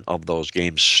 7 of those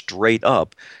games straight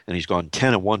up, and he's gone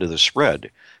 10-1 to the spread,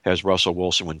 has Russell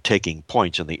Wilson when taking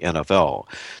points in the NFL.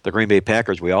 The Green Bay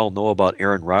Packers, we all know about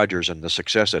Aaron Rodgers and the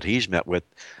success that he's met with.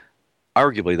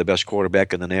 Arguably the best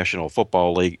quarterback in the National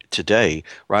Football League today.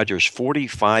 Rodgers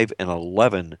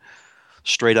 45-11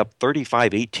 straight up,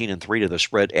 35-18-3 to the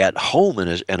spread at home in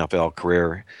his NFL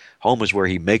career. Home is where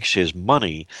he makes his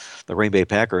money. The Green Bay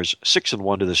Packers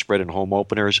 6-1 to the spread in home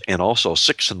openers, and also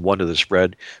 6-1 to the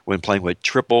spread when playing with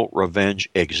triple revenge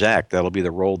exact. That'll be the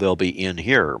role they'll be in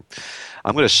here.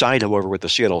 I'm going to side, however, with the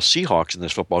Seattle Seahawks in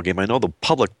this football game. I know the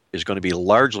public is going to be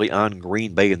largely on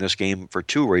Green Bay in this game for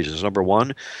 2 reasons. Number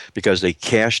one, because they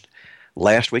cashed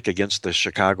last week against the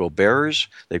Chicago Bears.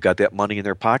 They've got that money in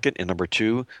their pocket. And number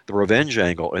 2, the revenge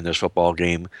angle in this football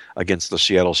game against the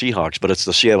Seattle Seahawks. But it's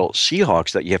the Seattle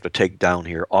Seahawks that you have to take down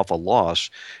here off a loss,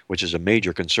 which is a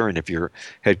major concern if you're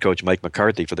head coach Mike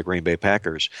McCarthy for the Green Bay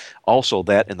Packers. Also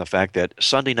that and the fact that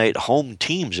Sunday night home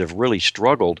teams have really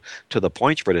struggled to the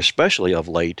point spread, especially of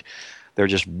late. They're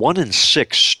just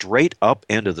 1-6 straight up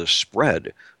into the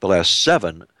spread the last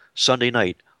 7 Sunday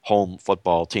night home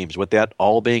football teams. With that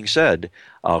all being said,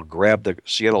 I'll grab the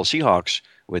Seattle Seahawks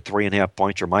with 3.5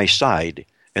 points for my side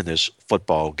in this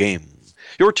football game.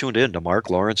 You're tuned in to Mark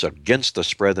Lawrence Against the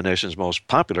Spread, the nation's most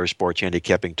popular sports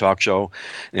handicapping talk show.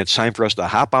 And it's time for us to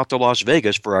hop out to Las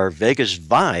Vegas for our Vegas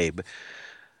Vibe.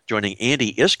 Joining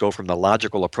Andy Iskoe from The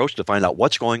Logical Approach to find out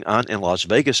what's going on in Las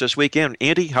Vegas this weekend.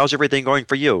 Andy, how's everything going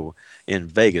for you in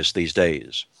Vegas these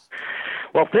days?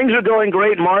 Well, things are going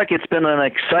great, Mark. It's been an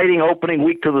exciting opening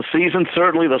week to the season.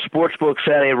 Certainly the sports books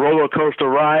had a roller coaster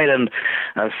ride, and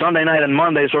Sunday night and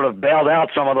Monday sort of bailed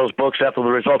out some of those books after the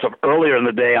results of earlier in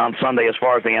the day on Sunday as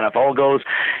far as the NFL goes.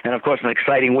 And, of course, an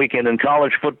exciting weekend in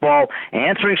college football,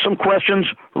 answering some questions,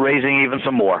 raising even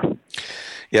some more.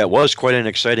 Yeah, it was quite an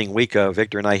exciting week.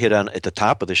 Victor and I hit on at the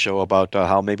top of the show about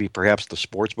how maybe perhaps the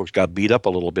sports books got beat up a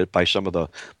little bit by some of the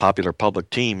popular public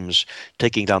teams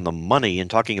taking down the money. And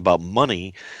talking about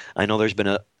money, I know there's been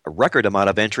a record amount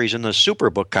of entries in the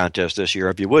Superbook contest this year.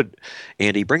 If you would,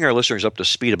 Andy, bring our listeners up to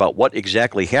speed about what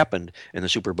exactly happened in the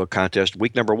Superbook contest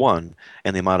week number 1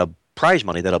 and the amount of prize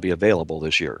money that'll be available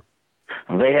this year.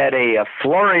 They had a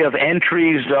flurry of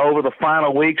entries over the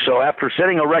final week, so after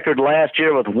setting a record last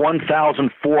year with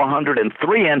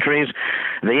 1,403 entries,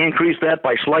 they increased that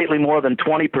by slightly more than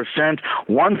 20%,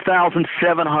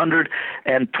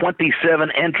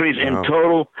 1,727 entries in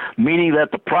total, meaning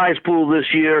that the prize pool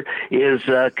this year is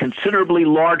considerably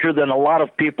larger than a lot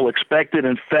of people expected.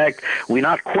 In fact, we're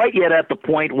not quite yet at the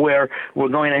point where we're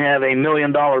going to have $1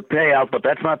 million payout, but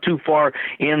that's not too far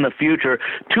in the future.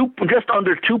 Just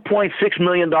under $2.6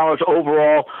 million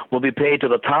overall will be paid to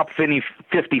the top 50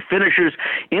 finishers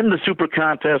in the Super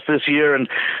Contest this year. And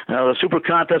the Super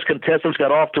Contest contestants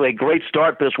got off to a great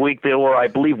start this week. There were, I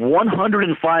believe,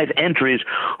 105 entries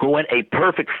who went a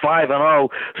perfect 5-0,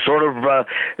 sort of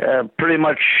pretty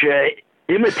much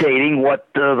imitating what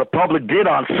the public did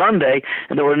on Sunday,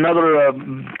 and there were another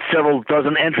several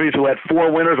dozen entries who had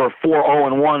 4 winners or 4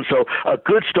 0-1. So a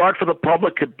good start for the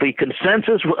public. The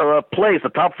consensus plays, the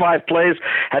top 5 plays,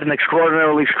 had an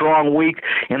extraordinarily strong week.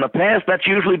 In the past, that's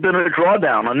usually been a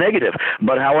drawdown, a negative.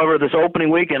 But however, this opening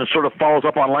week, and it sort of follows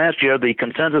up on last year, the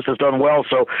consensus has done well.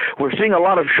 So we're seeing a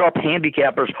lot of sharp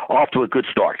handicappers off to a good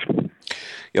start.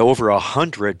 Over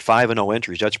 100 5-0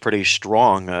 entries. That's pretty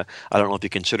strong. I don't know if you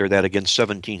consider that against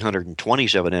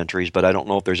 1,727 entries, but I don't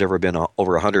know if there's ever been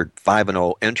over 100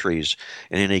 5-0 entries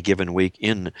in any given week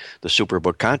in the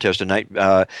Superbook contest. And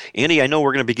Andy, I know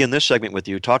we're going to begin this segment with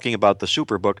you talking about the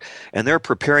Superbook, and they're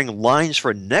preparing lines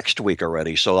for next week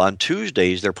already. So on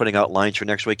Tuesdays, they're putting out lines for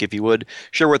next week. If you would,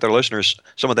 share with our listeners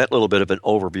some of that little bit of an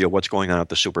overview of what's going on at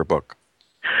the Superbook.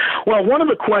 Well, one of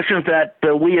the questions that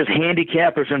we as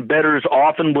handicappers and bettors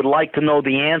often would like to know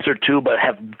the answer to, but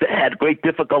have had great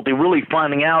difficulty really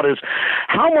finding out, is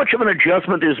how much of an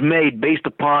adjustment is made based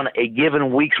upon a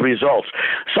given week's results.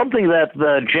 Something that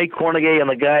Jake Cornegay and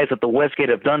the guys at the Westgate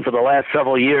have done for the last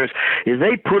several years is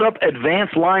they put up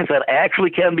advanced lines that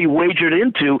actually can be wagered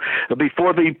into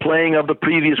before the playing of the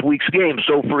previous week's game.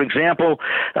 So, for example,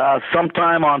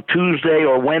 sometime on Tuesday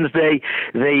or Wednesday,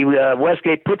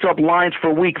 Westgate puts up lines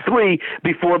for Week 3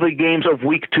 before the games of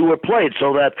Week 2 are played,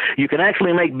 so that you can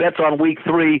actually make bets on Week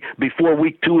 3 before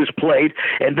Week 2 is played,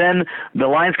 and then the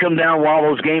lines come down while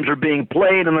those games are being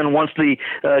played, and then once the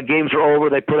games are over,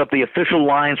 they put up the official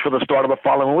lines for the start of the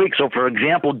following week. So, for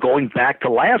example, going back to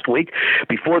last week,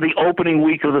 before the opening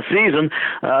week of the season,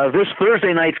 this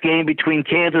Thursday night's game between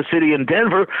Kansas City and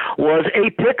Denver was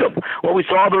a pick'em. Well, we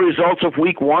saw the results of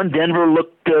Week 1. Denver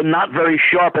looked not very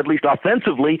sharp, at least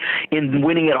offensively, in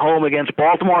winning at home against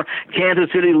Baltimore. Kansas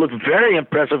City looked very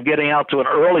impressive, getting out to an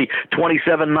early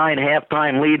 27-9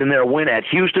 halftime lead in their win at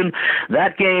Houston.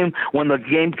 That game, when the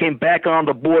game came back on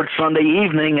the board Sunday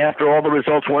evening after all the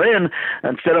results were in,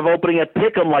 instead of opening at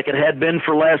pick'em like it had been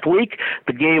for last week,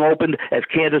 the game opened as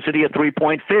Kansas City a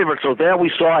 3-point favorite. So there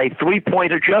we saw a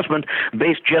 3-point adjustment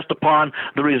based just upon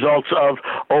the results of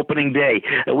opening day.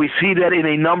 We see that in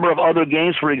a number of other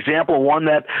games. For example, one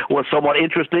that was somewhat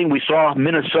interesting, we saw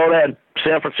Minnesota and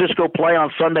San Francisco play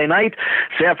on Sunday night.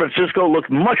 San Francisco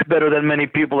looked much better than many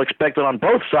people expected on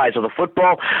both sides of the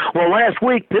football. Well, last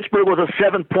week, Pittsburgh was a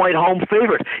 7-point home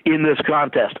favorite in this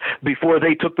contest before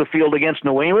they took the field against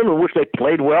New England, in which they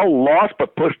played well, lost,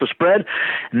 but pushed the spread.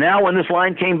 Now, when this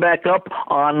line came back up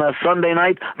on Sunday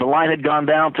night, the line had gone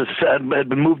down to had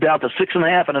been moved down to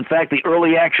 6.5, and in fact, the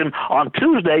early action on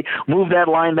Tuesday moved that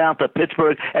line down to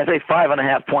Pittsburgh as a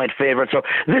 5.5-point favorite. So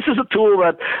this is a tool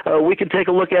that we can take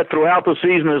a look at throughout the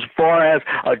season as far as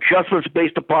adjustments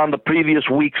based upon the previous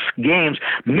week's games,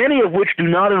 many of which do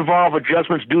not involve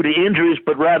adjustments due to injuries,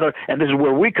 but rather, and this is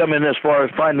where we come in as far as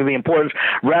finding the importance,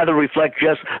 rather reflect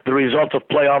just the results of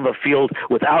play on the field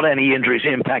without any injuries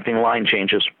impacting line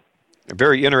changes.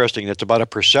 Very interesting. It's about a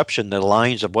perception, the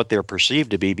lines of what they're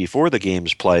perceived to be before the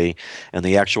games play, and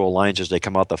the actual lines as they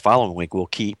come out the following week. We'll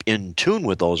keep in tune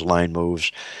with those line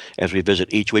moves as we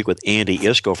visit each week with Andy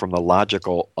Iskoe from The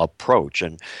Logical Approach.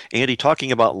 And Andy,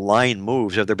 talking about line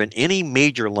moves, have there been any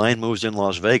major line moves in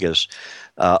Las Vegas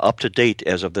up to date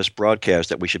as of this broadcast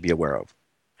that we should be aware of?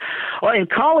 Well, in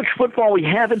college football, we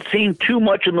haven't seen too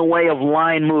much in the way of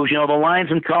line moves. You know, the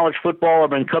lines in college football have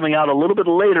been coming out a little bit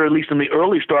later, at least in the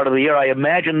early start of the year. I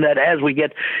imagine that as we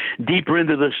get deeper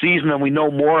into the season and we know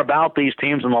more about these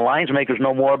teams and the lines makers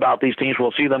know more about these teams,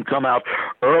 we'll see them come out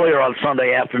earlier on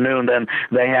Sunday afternoon than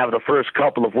they have the first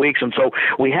couple of weeks. And so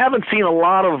we haven't seen a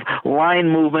lot of line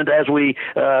movement as we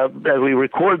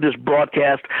record this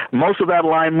broadcast. Most of that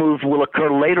line moves will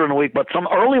occur later in the week, but some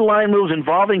early line moves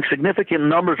involving significant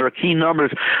numbers or key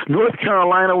numbers. North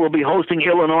Carolina will be hosting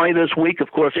Illinois this week.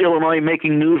 Of course, Illinois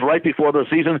making news right before the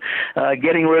season,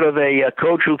 getting rid of a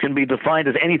coach who can be defined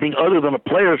as anything other than a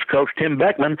player's coach, Tim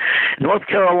Beckman. North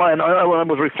Carolina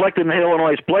was reflected in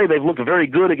Illinois' play. They've looked very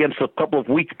good against a couple of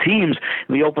weak teams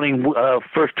in the opening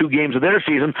first 2 games of their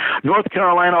season. North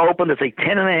Carolina opened as a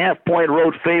 10.5-point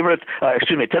road favorite,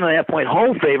 10.5-point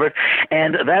home favorite,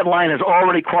 and that line has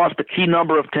already crossed the key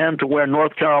number of 10 to where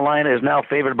North Carolina is now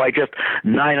favored by just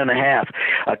 9.5.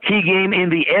 A key game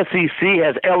in the SEC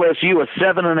has LSU, a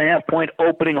 7.5-point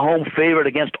opening home favorite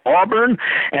against Auburn.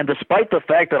 And despite the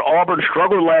fact that Auburn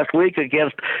struggled last week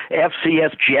against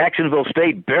FCS Jacksonville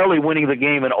State, barely winning the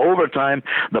game in overtime,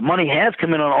 the money has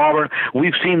come in on Auburn.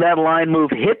 We've seen that line move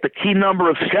hit the key number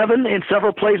of 7 in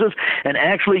several places and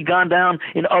actually gone down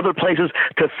in other places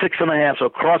to 6.5. So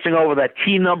crossing over that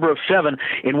key number of 7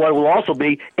 in what will also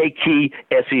be a key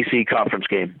SEC conference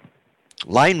game.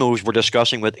 Line moves we're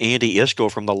discussing with Andy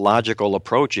Iskoe from The Logical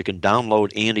Approach. You can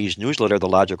download Andy's newsletter, The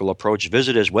Logical Approach.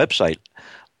 Visit his website,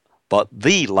 but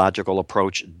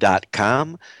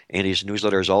thelogicalapproach.com. Andy's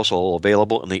newsletter is also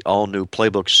available in the all-new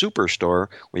Playbook Superstore,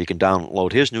 where you can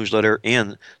download his newsletter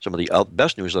and some of the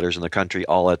best newsletters in the country,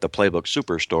 all at the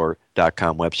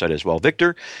PlaybookSuperstore.com website as well.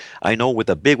 Victor, I know with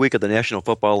the big week of the National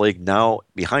Football League now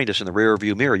behind us in the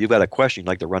rearview mirror, you've got a question you'd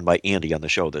like to run by Andy on the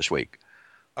show this week.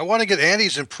 I want to get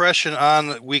Andy's impression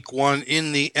on week one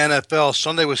in the NFL.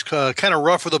 Sunday was kind of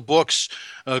rough for the books,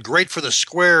 great for the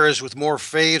squares with more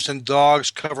faves and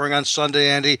dogs covering on Sunday,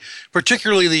 Andy,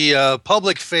 particularly the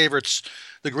public favorites,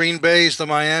 the Green Bays, the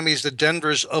Miamis, the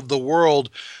Denvers of the world.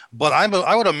 But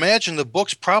I would imagine the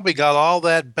books probably got all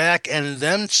that back and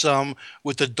then some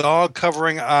with the dog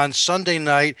covering on Sunday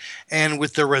night and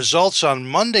with the results on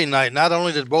Monday night. Not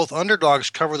only did both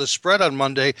underdogs cover the spread on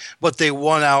Monday, but they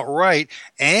won outright.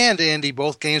 And, Andy,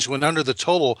 both games went under the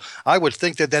total. I would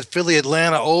think that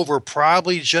Philly-Atlanta over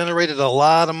probably generated a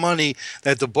lot of money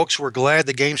that the books were glad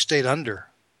the game stayed under.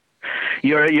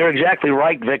 You're exactly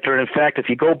right, Victor. In fact, if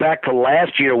you go back to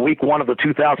last year, week one of the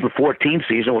 2014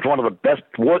 season was one of the best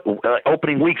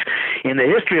opening weeks in the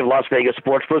history of Las Vegas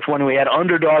sportsbooks, when we had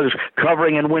underdogs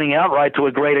covering and winning outright to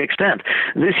a great extent.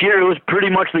 This year it was pretty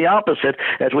much the opposite,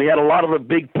 as we had a lot of the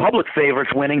big public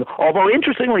favorites winning, although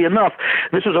interestingly enough,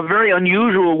 this was a very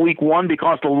unusual week one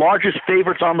because the largest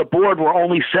favorites on the board were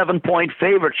only 7-point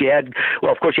favorites.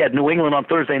 Of course, you had New England on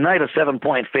Thursday night, a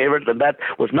 7-point favorite, and that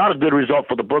was not a good result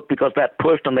for the book because that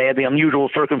pushed, and they had the unusual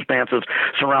circumstances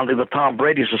surrounding the Tom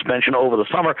Brady suspension over the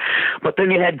summer. But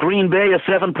then you had Green Bay, a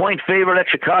 7-point favorite at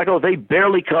Chicago. They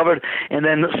barely covered. And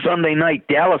then Sunday night,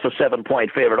 Dallas, a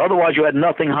 7-point favorite. Otherwise, you had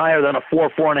nothing higher than a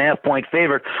 4.5-point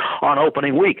favorite on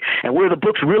opening week. And where the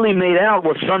books really made out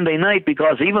was Sunday night,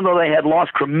 because even though they had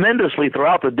lost tremendously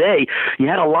throughout the day, you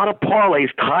had a lot of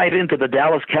parlays tied into the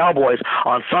Dallas Cowboys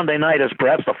on Sunday night as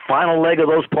perhaps the final leg of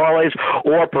those parlays,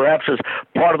 or perhaps as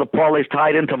part of the parlays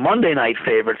tied into Monday night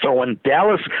favorite. So when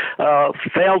Dallas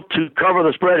failed to cover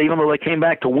the spread, even though they came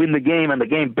back to win the game and the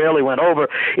game barely went over,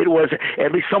 it was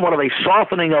at least somewhat of a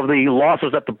softening of the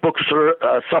losses that the books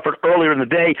suffered earlier in the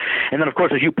day. And then, of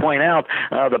course, as you point out,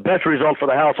 the best result for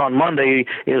the house on Monday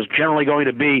is generally going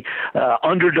to be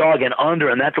underdog and under,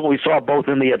 and that's what we saw both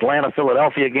in the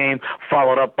Atlanta-Philadelphia game,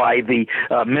 followed up by the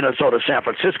Minnesota-San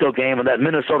Francisco game. And that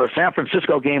Minnesota-San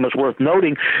Francisco game is worth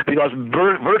noting because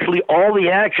virtually all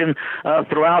the action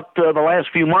throughout the last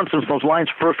few months since those lines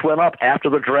first went up after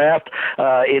the draft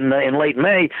in late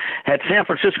May had San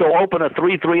Francisco open a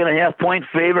 3.5-point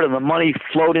favorite, and the money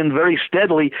flowed in very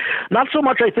steadily. Not so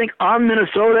much, I think, on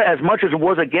Minnesota as much as it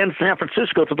was against San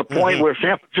Francisco, to the point where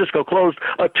San Francisco closed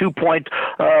a 2-point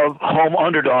home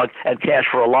underdog and cashed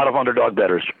for a lot of underdog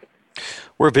bettors.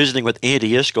 We're visiting with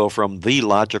Andy Iskoe from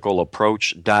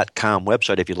thelogicalapproach.com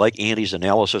website. If you'd like Andy's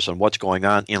analysis on what's going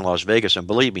on in Las Vegas, and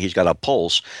believe me, he's got a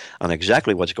pulse on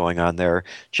exactly what's going on there,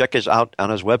 check us out on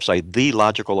his website,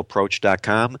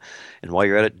 thelogicalapproach.com. And while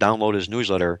you're at it, download his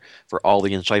newsletter for all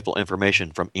the insightful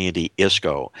information from Andy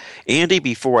Iskoe. Andy,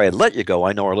 before I let you go,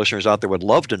 I know our listeners out there would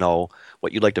love to know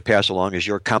what you'd like to pass along as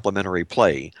your complimentary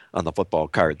play on the football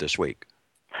card this week.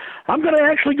 I'm going to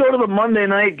actually go to the Monday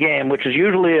night game, which is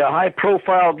usually a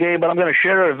high-profile game, but I'm going to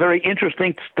share a very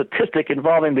interesting statistic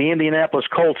involving the Indianapolis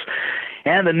Colts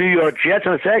and the New York Jets,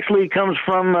 and it actually comes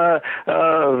from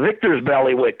Victor's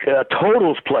Ballywick,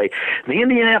 totals play. The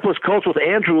Indianapolis Colts with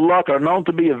Andrew Luck are known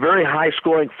to be a very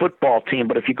high-scoring football team,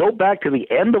 but if you go back to the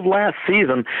end of last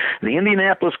season, the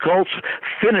Indianapolis Colts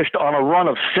finished on a run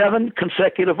of 7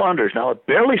 consecutive unders. Now, it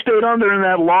barely stayed under in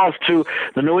that loss to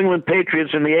the New England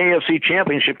Patriots in the AFC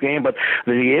Championship game, but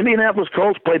the Indianapolis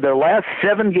Colts played their last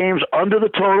 7 games under the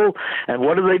total, and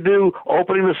what did they do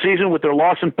opening the season with their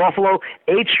loss in Buffalo?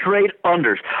 8 straight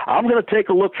unders. I'm going to take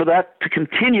a look for that to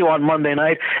continue on Monday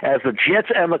night as the Jets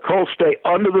and the Colts stay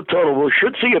under the total. We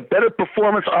should see a better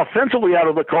performance offensively out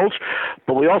of the Colts,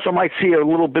 but we also might see a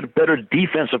little bit better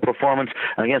defensive performance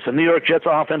against the New York Jets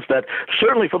offense that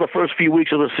certainly for the first few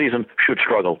weeks of the season should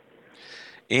struggle.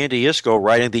 Andy Iskoe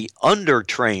riding the under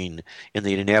train in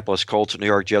the Indianapolis Colts-New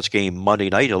York Jets game Monday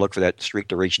night. He'll look for that streak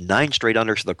to reach 9 straight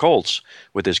unders to the Colts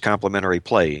with his complimentary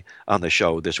play on the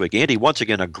show this week. Andy, once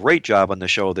again, a great job on the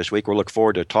show this week. We look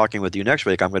forward to talking with you next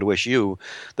week. I'm going to wish you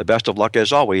the best of luck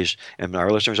as always. And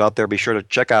our listeners out there, be sure to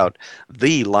check out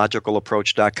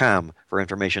thelogicalapproach.com for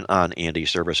information on Andy's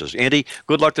services. Andy,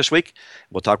 good luck this week.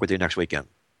 We'll talk with you next weekend.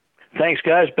 Thanks,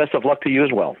 guys. Best of luck to you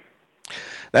as well.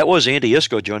 That was Andy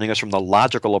Iskoe joining us from The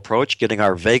Logical Approach, getting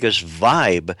our Vegas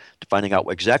vibe to finding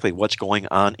out exactly what's going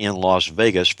on in Las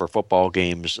Vegas for football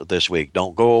games this week.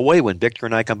 Don't go away. When Victor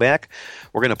and I come back,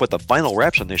 we're going to put the final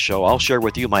wraps on this show. I'll share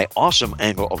with you my awesome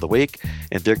angle of the week,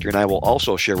 and Victor and I will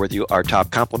also share with you our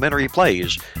top complimentary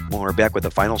plays when we're back with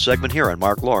the final segment here on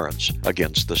Mark Lawrence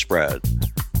Against the Spread.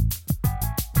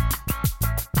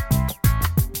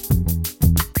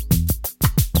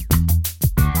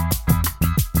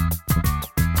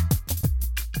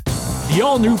 The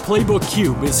all-new Playbook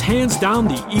Cube is hands down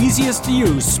the easiest to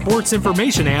use sports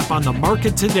information app on the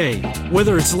market today.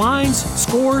 Whether it's lines,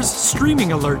 scores, streaming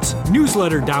alerts,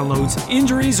 newsletter downloads,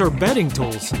 injuries, or betting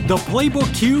tools, the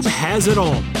Playbook Cube has it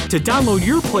all. To download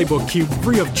your Playbook Cube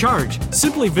free of charge,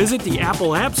 simply visit the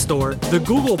Apple App Store, the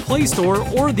Google Play Store,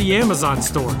 or the Amazon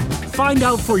Store. Find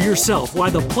out for yourself why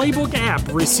the Playbook app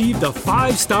received a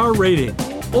 5-star rating.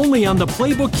 Only on the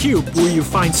Playbook Cube will you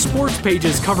find sports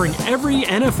pages covering every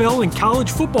NFL and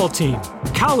college football team,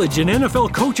 college and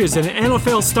NFL coaches and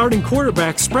NFL starting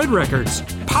quarterback spread records,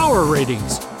 power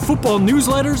ratings, football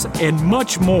newsletters, and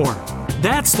much more.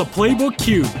 That's the Playbook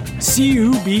Cube,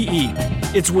 C-U-B-E.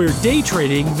 It's where day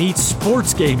trading meets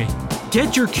sports gaming.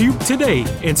 Get your cube today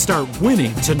and start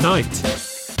winning tonight.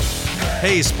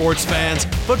 Hey, sports fans,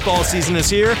 football season is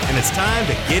here, and it's time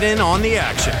to get in on the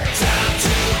action.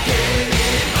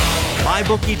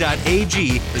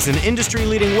 MyBookie.ag is an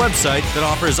industry-leading website that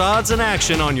offers odds and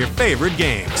action on your favorite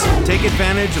games. Take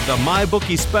advantage of the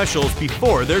MyBookie specials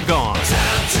before they're gone.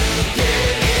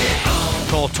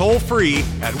 Call toll-free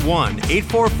at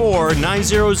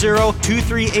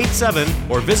 1-844-900-2387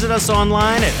 or visit us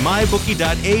online at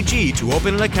mybookie.ag to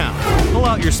open an account. Pull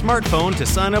out your smartphone to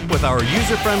sign up with our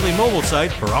user-friendly mobile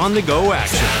site for on-the-go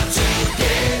action.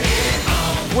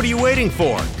 What are you waiting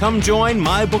for? Come join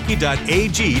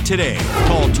mybookie.ag today.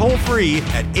 Call toll-free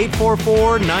at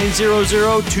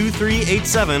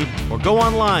 844-900-2387 or go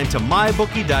online to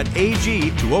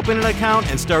mybookie.ag to open an account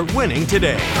and start winning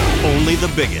today. Only the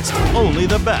biggest, only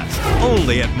the best,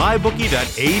 only at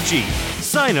mybookie.ag.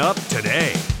 Sign up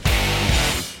today.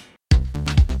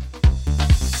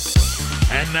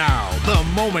 And now, the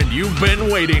moment you've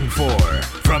been waiting for.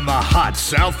 From the hot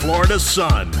South Florida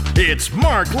sun, it's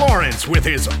Mark Lawrence with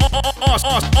his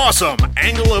awesome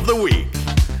angle of the week.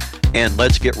 And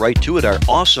let's get right to it. Our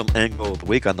awesome angle of the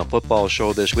week on the football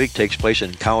show this week takes place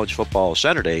in College Football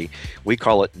Saturday. We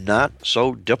call it Not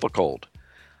So Difficult.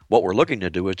 What we're looking to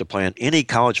do is to plan any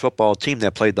college football team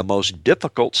that played the most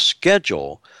difficult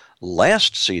schedule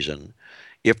last season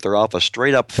if they're off a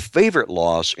straight-up favorite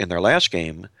loss in their last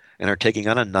game and are taking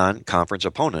on a non-conference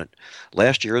opponent.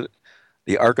 Last year,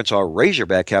 the Arkansas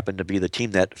Razorback happened to be the team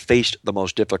that faced the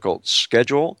most difficult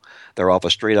schedule. They're off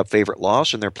a straight-up favorite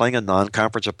loss, and they're playing a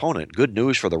non-conference opponent. Good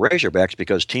news for the Razorbacks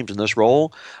because teams in this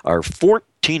role are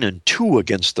 14-2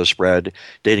 against the spread,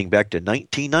 dating back to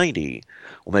 1990.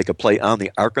 We'll make a play on the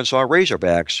Arkansas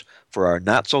Razorbacks for our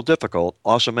not-so-difficult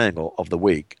awesome angle of the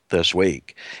week this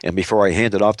week. And before I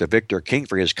hand it off to Victor King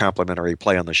for his complimentary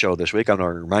play on the show this week, I'm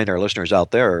going to remind our listeners out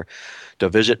there to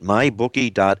visit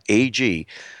mybookie.ag.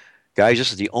 Guys,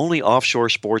 this is the only offshore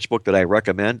sports book that I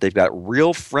recommend. They've got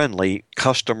real friendly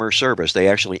customer service. They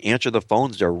actually answer the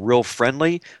phones. They're real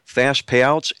friendly, fast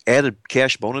payouts, added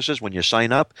cash bonuses when you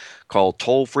sign up. Call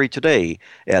toll-free today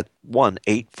at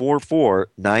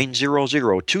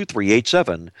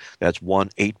 1-844-900-2387. That's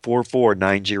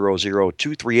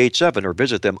 1-844-900-2387, or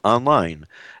visit them online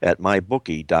at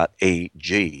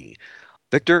mybookie.ag.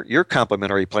 Victor, your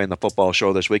complimentary play in the football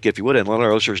show this week, if you would, and let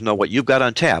our listeners know what you've got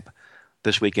on tap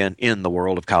this weekend in the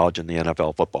world of college and the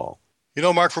NFL football. You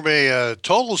know, Mark, from a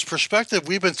totals perspective,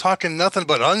 we've been talking nothing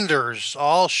but unders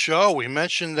all show. We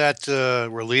mentioned that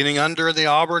we're leaning under the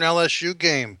Auburn-LSU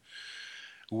game.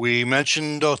 We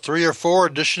mentioned 3 or 4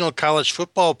 additional college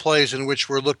football plays in which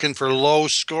we're looking for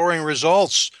low-scoring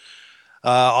results.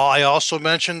 I also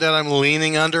mentioned that I'm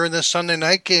leaning under in the Sunday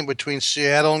night game between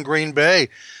Seattle and Green Bay.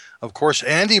 Of course,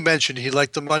 Andy mentioned he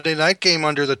liked the Monday night game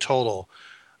under the total.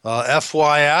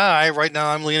 FYI, right now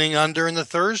I'm leaning under in the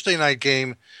Thursday night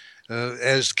game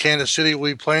as Kansas City will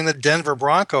be playing the Denver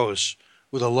Broncos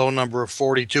with a low number of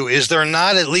 42. Is there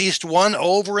not at least one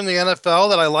over in the NFL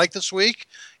that I like this week?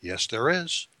 Yes, there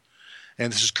is.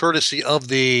 And this is courtesy of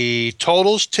the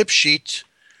totals tip sheet.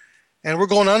 And we're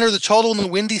going under the total in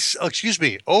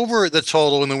the over the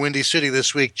total in the Windy City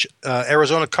this week.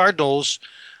 Arizona Cardinals,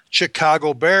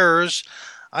 Chicago Bears.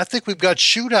 I think we've got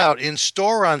shootout in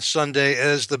store on Sunday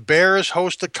as the Bears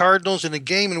host the Cardinals in a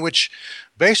game in which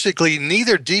basically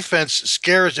neither defense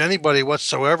scares anybody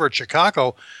whatsoever.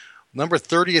 Chicago, number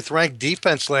 30th ranked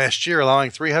defense last year,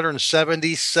 allowing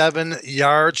 377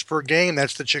 yards per game.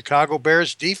 That's the Chicago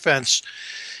Bears defense.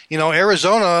 You know,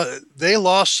 Arizona, they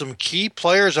lost some key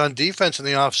players on defense in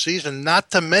the offseason,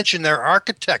 not to mention their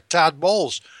architect, Todd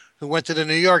Bowles, who went to the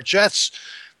New York Jets.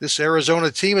 This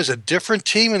Arizona team is a different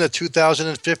team in the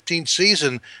 2015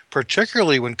 season,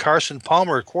 particularly when Carson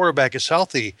Palmer, at quarterback, is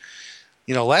healthy.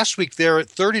 You know, last week there at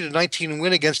 30-19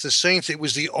 win against the Saints, it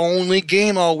was the only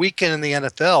game all weekend in the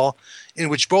NFL in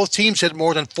which both teams had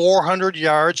more than 400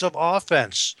 yards of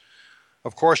offense.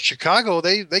 Of course, Chicago,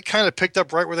 they kind of picked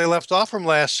up right where they left off from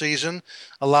last season,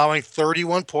 allowing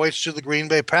 31 points to the Green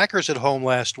Bay Packers at home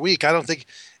last week. I don't think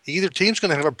either team's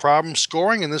going to have a problem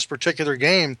scoring in this particular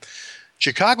game.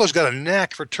 Chicago's got a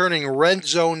knack for turning red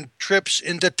zone trips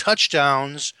into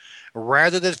touchdowns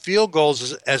rather than field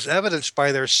goals, as evidenced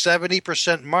by their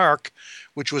 70% mark,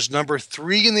 which was number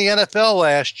 3 in the NFL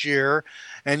last year.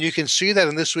 And you can see that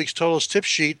in this week's totals tip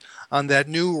sheet on that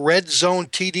new red zone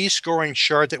TD scoring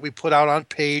chart that we put out on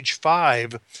page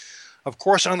 5. Of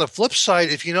course, on the flip side,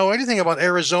 if you know anything about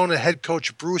Arizona head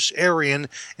coach Bruce Arians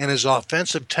and his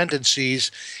offensive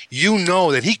tendencies, you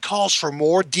know that he calls for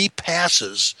more deep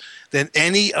passes than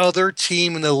any other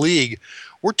team in the league.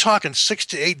 We're talking 6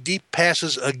 to 8 deep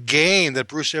passes a game that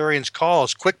Bruce Arians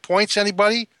calls. Quick points,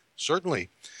 anybody? Certainly.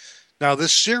 Now,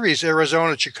 this series,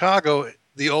 Arizona-Chicago,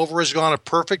 the over has gone a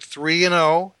perfect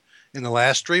 3-0 in the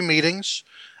last 3 meetings,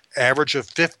 average of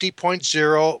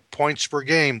 50.0 points per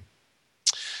game.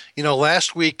 You know,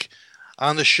 last week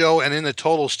on the show and in the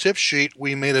totals tip sheet,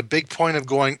 we made a big point of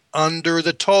going under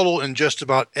the total in just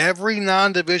about every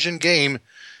non-division game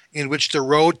in which the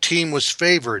road team was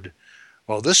favored.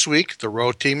 Well, this week, the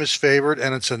road team is favored,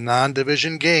 and it's a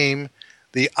non-division game.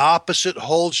 The opposite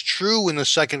holds true in the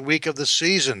second week of the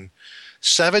season.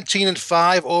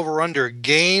 17-5 over-under,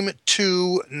 Game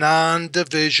 2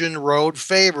 non-division road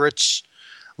favorites.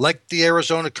 Like the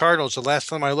Arizona Cardinals, the last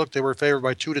time I looked, they were favored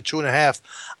by 2 to 2.5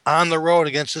 on the road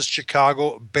against this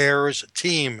Chicago Bears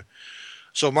team.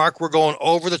 So, Mark, we're going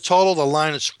over the total. The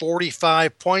line is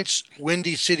 45 points.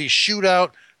 Windy City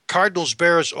shootout. Cardinals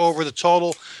Bears over the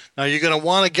total. Now, you're going to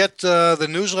want to get the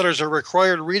newsletters are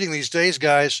required reading these days,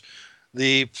 guys.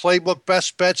 The Playbook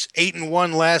Best Bets,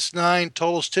 8-1 last 9.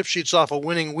 Totals tip sheets off a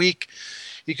winning week.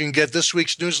 You can get this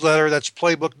week's newsletter. That's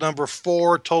Playbook number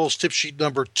 4, Totals tip sheet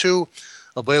number 2.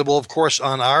 Available, of course,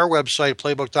 on our website,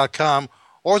 playbook.com,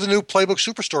 or the new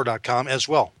playbooksuperstore.com as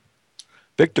well.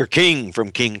 Victor King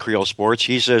from King Creole Sports,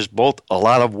 he says both a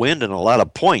lot of wind and a lot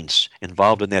of points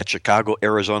involved in that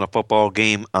Chicago-Arizona football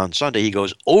game on Sunday. He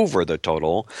goes over the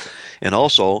total. And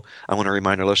also, I want to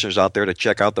remind our listeners out there to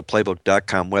check out the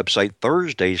playbook.com website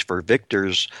Thursdays for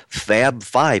Victor's Fab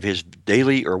 5, his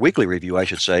daily or weekly review, I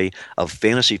should say, of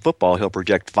fantasy football. He'll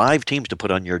project 5 teams to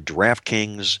put on your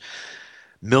DraftKings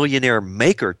Millionaire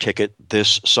Maker ticket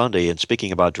this Sunday. And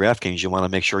speaking about DraftKings, you want to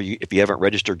make sure if you haven't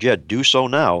registered yet, do so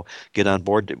now. Get on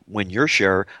board to win your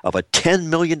share of a $10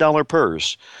 million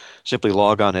purse. Simply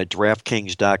log on at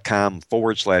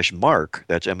DraftKings.com/Mark,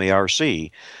 that's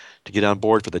M-A-R-C, to get on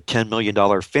board for the $10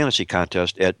 million fantasy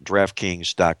contest at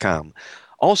DraftKings.com.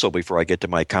 Also, before I get to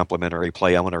my complimentary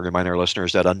play, I want to remind our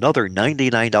listeners that another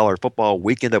 $99 football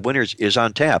weekend of winners is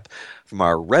on tap from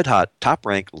our red-hot,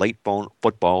 top-ranked late phone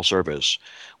football service.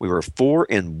 We were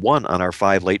 4-1 on our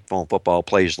 5 late phone football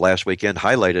plays last weekend,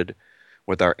 highlighted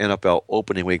with our NFL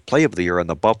opening week play of the year on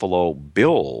the Buffalo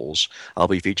Bills. I'll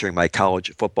be featuring my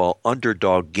college football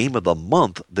underdog game of the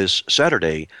month this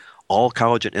Saturday. All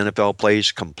college and NFL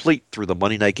plays complete through the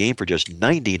Monday night game for just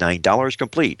 $99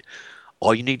 complete.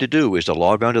 All you need to do is to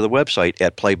log on to the website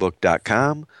at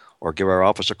playbook.com or give our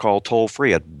office a call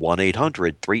toll-free at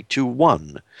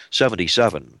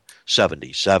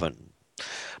 1-800-321-7777.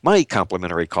 My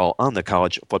complimentary call on the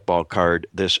college football card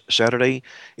this Saturday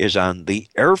is on the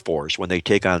Air Force when they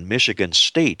take on Michigan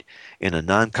State in a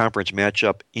non-conference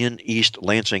matchup in East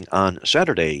Lansing on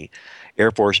Saturday. Air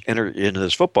Force entered into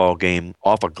this football game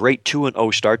off a great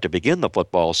 2-0 start to begin the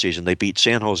football season. They beat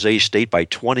San Jose State by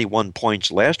 21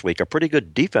 points last week. A pretty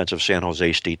good defensive San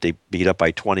Jose State they beat up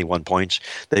by 21 points.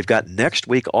 They've got next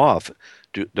week off,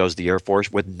 does the Air Force,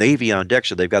 with Navy on deck,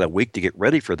 so they've got a week to get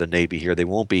ready for the Navy here. They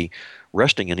won't be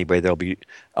resting anybody. There'll be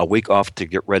a week off to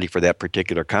get ready for that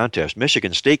particular contest.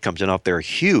 Michigan State comes in off their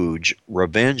huge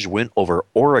revenge win over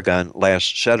Oregon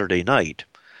last Saturday night.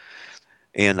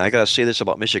 And I got to say this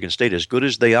about Michigan State, as good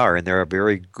as they are, and they're a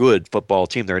very good football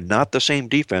team, they're not the same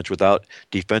defense without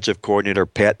defensive coordinator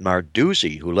Pat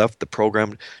Narduzzi, who left the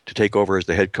program to take over as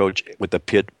the head coach with the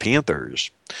Pitt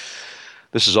Panthers.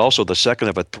 This is also the second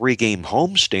of a 3-game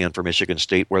homestand for Michigan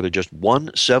State, where they're just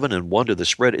 1-7-1 to the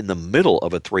spread in the middle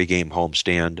of a 3-game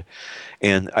homestand.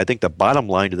 And I think the bottom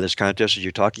line to this contest is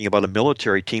you're talking about a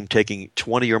military team taking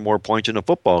 20 or more points in a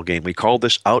football game. We called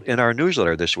this out in our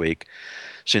newsletter this week.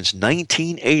 Since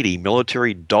 1980,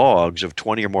 military dogs of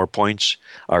 20 or more points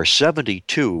are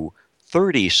 72,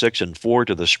 36-4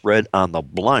 to the spread on the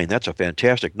blind. That's a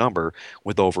fantastic number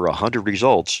with over 100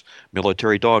 results.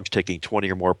 Military dogs taking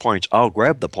 20 or more points. I'll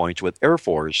grab the points with Air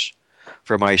Force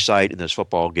for my side in this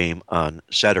football game on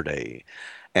Saturday.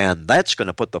 And that's going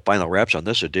to put the final wraps on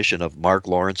this edition of Mark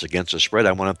Lawrence Against the Spread.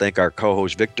 I want to thank our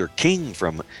co-host Victor King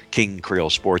from King Creole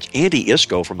Sports, Andy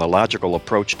Iskoe from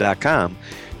TheLogicalApproach.com,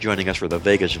 joining us for the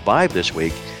Vegas Vibe this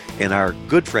week, and our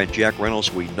good friend Jack Reynolds,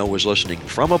 who we know is listening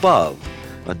from above.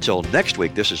 Until next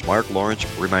week, this is Mark Lawrence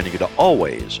reminding you to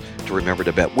always to remember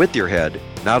to bet with your head,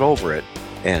 not over it,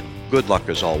 and good luck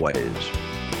as always.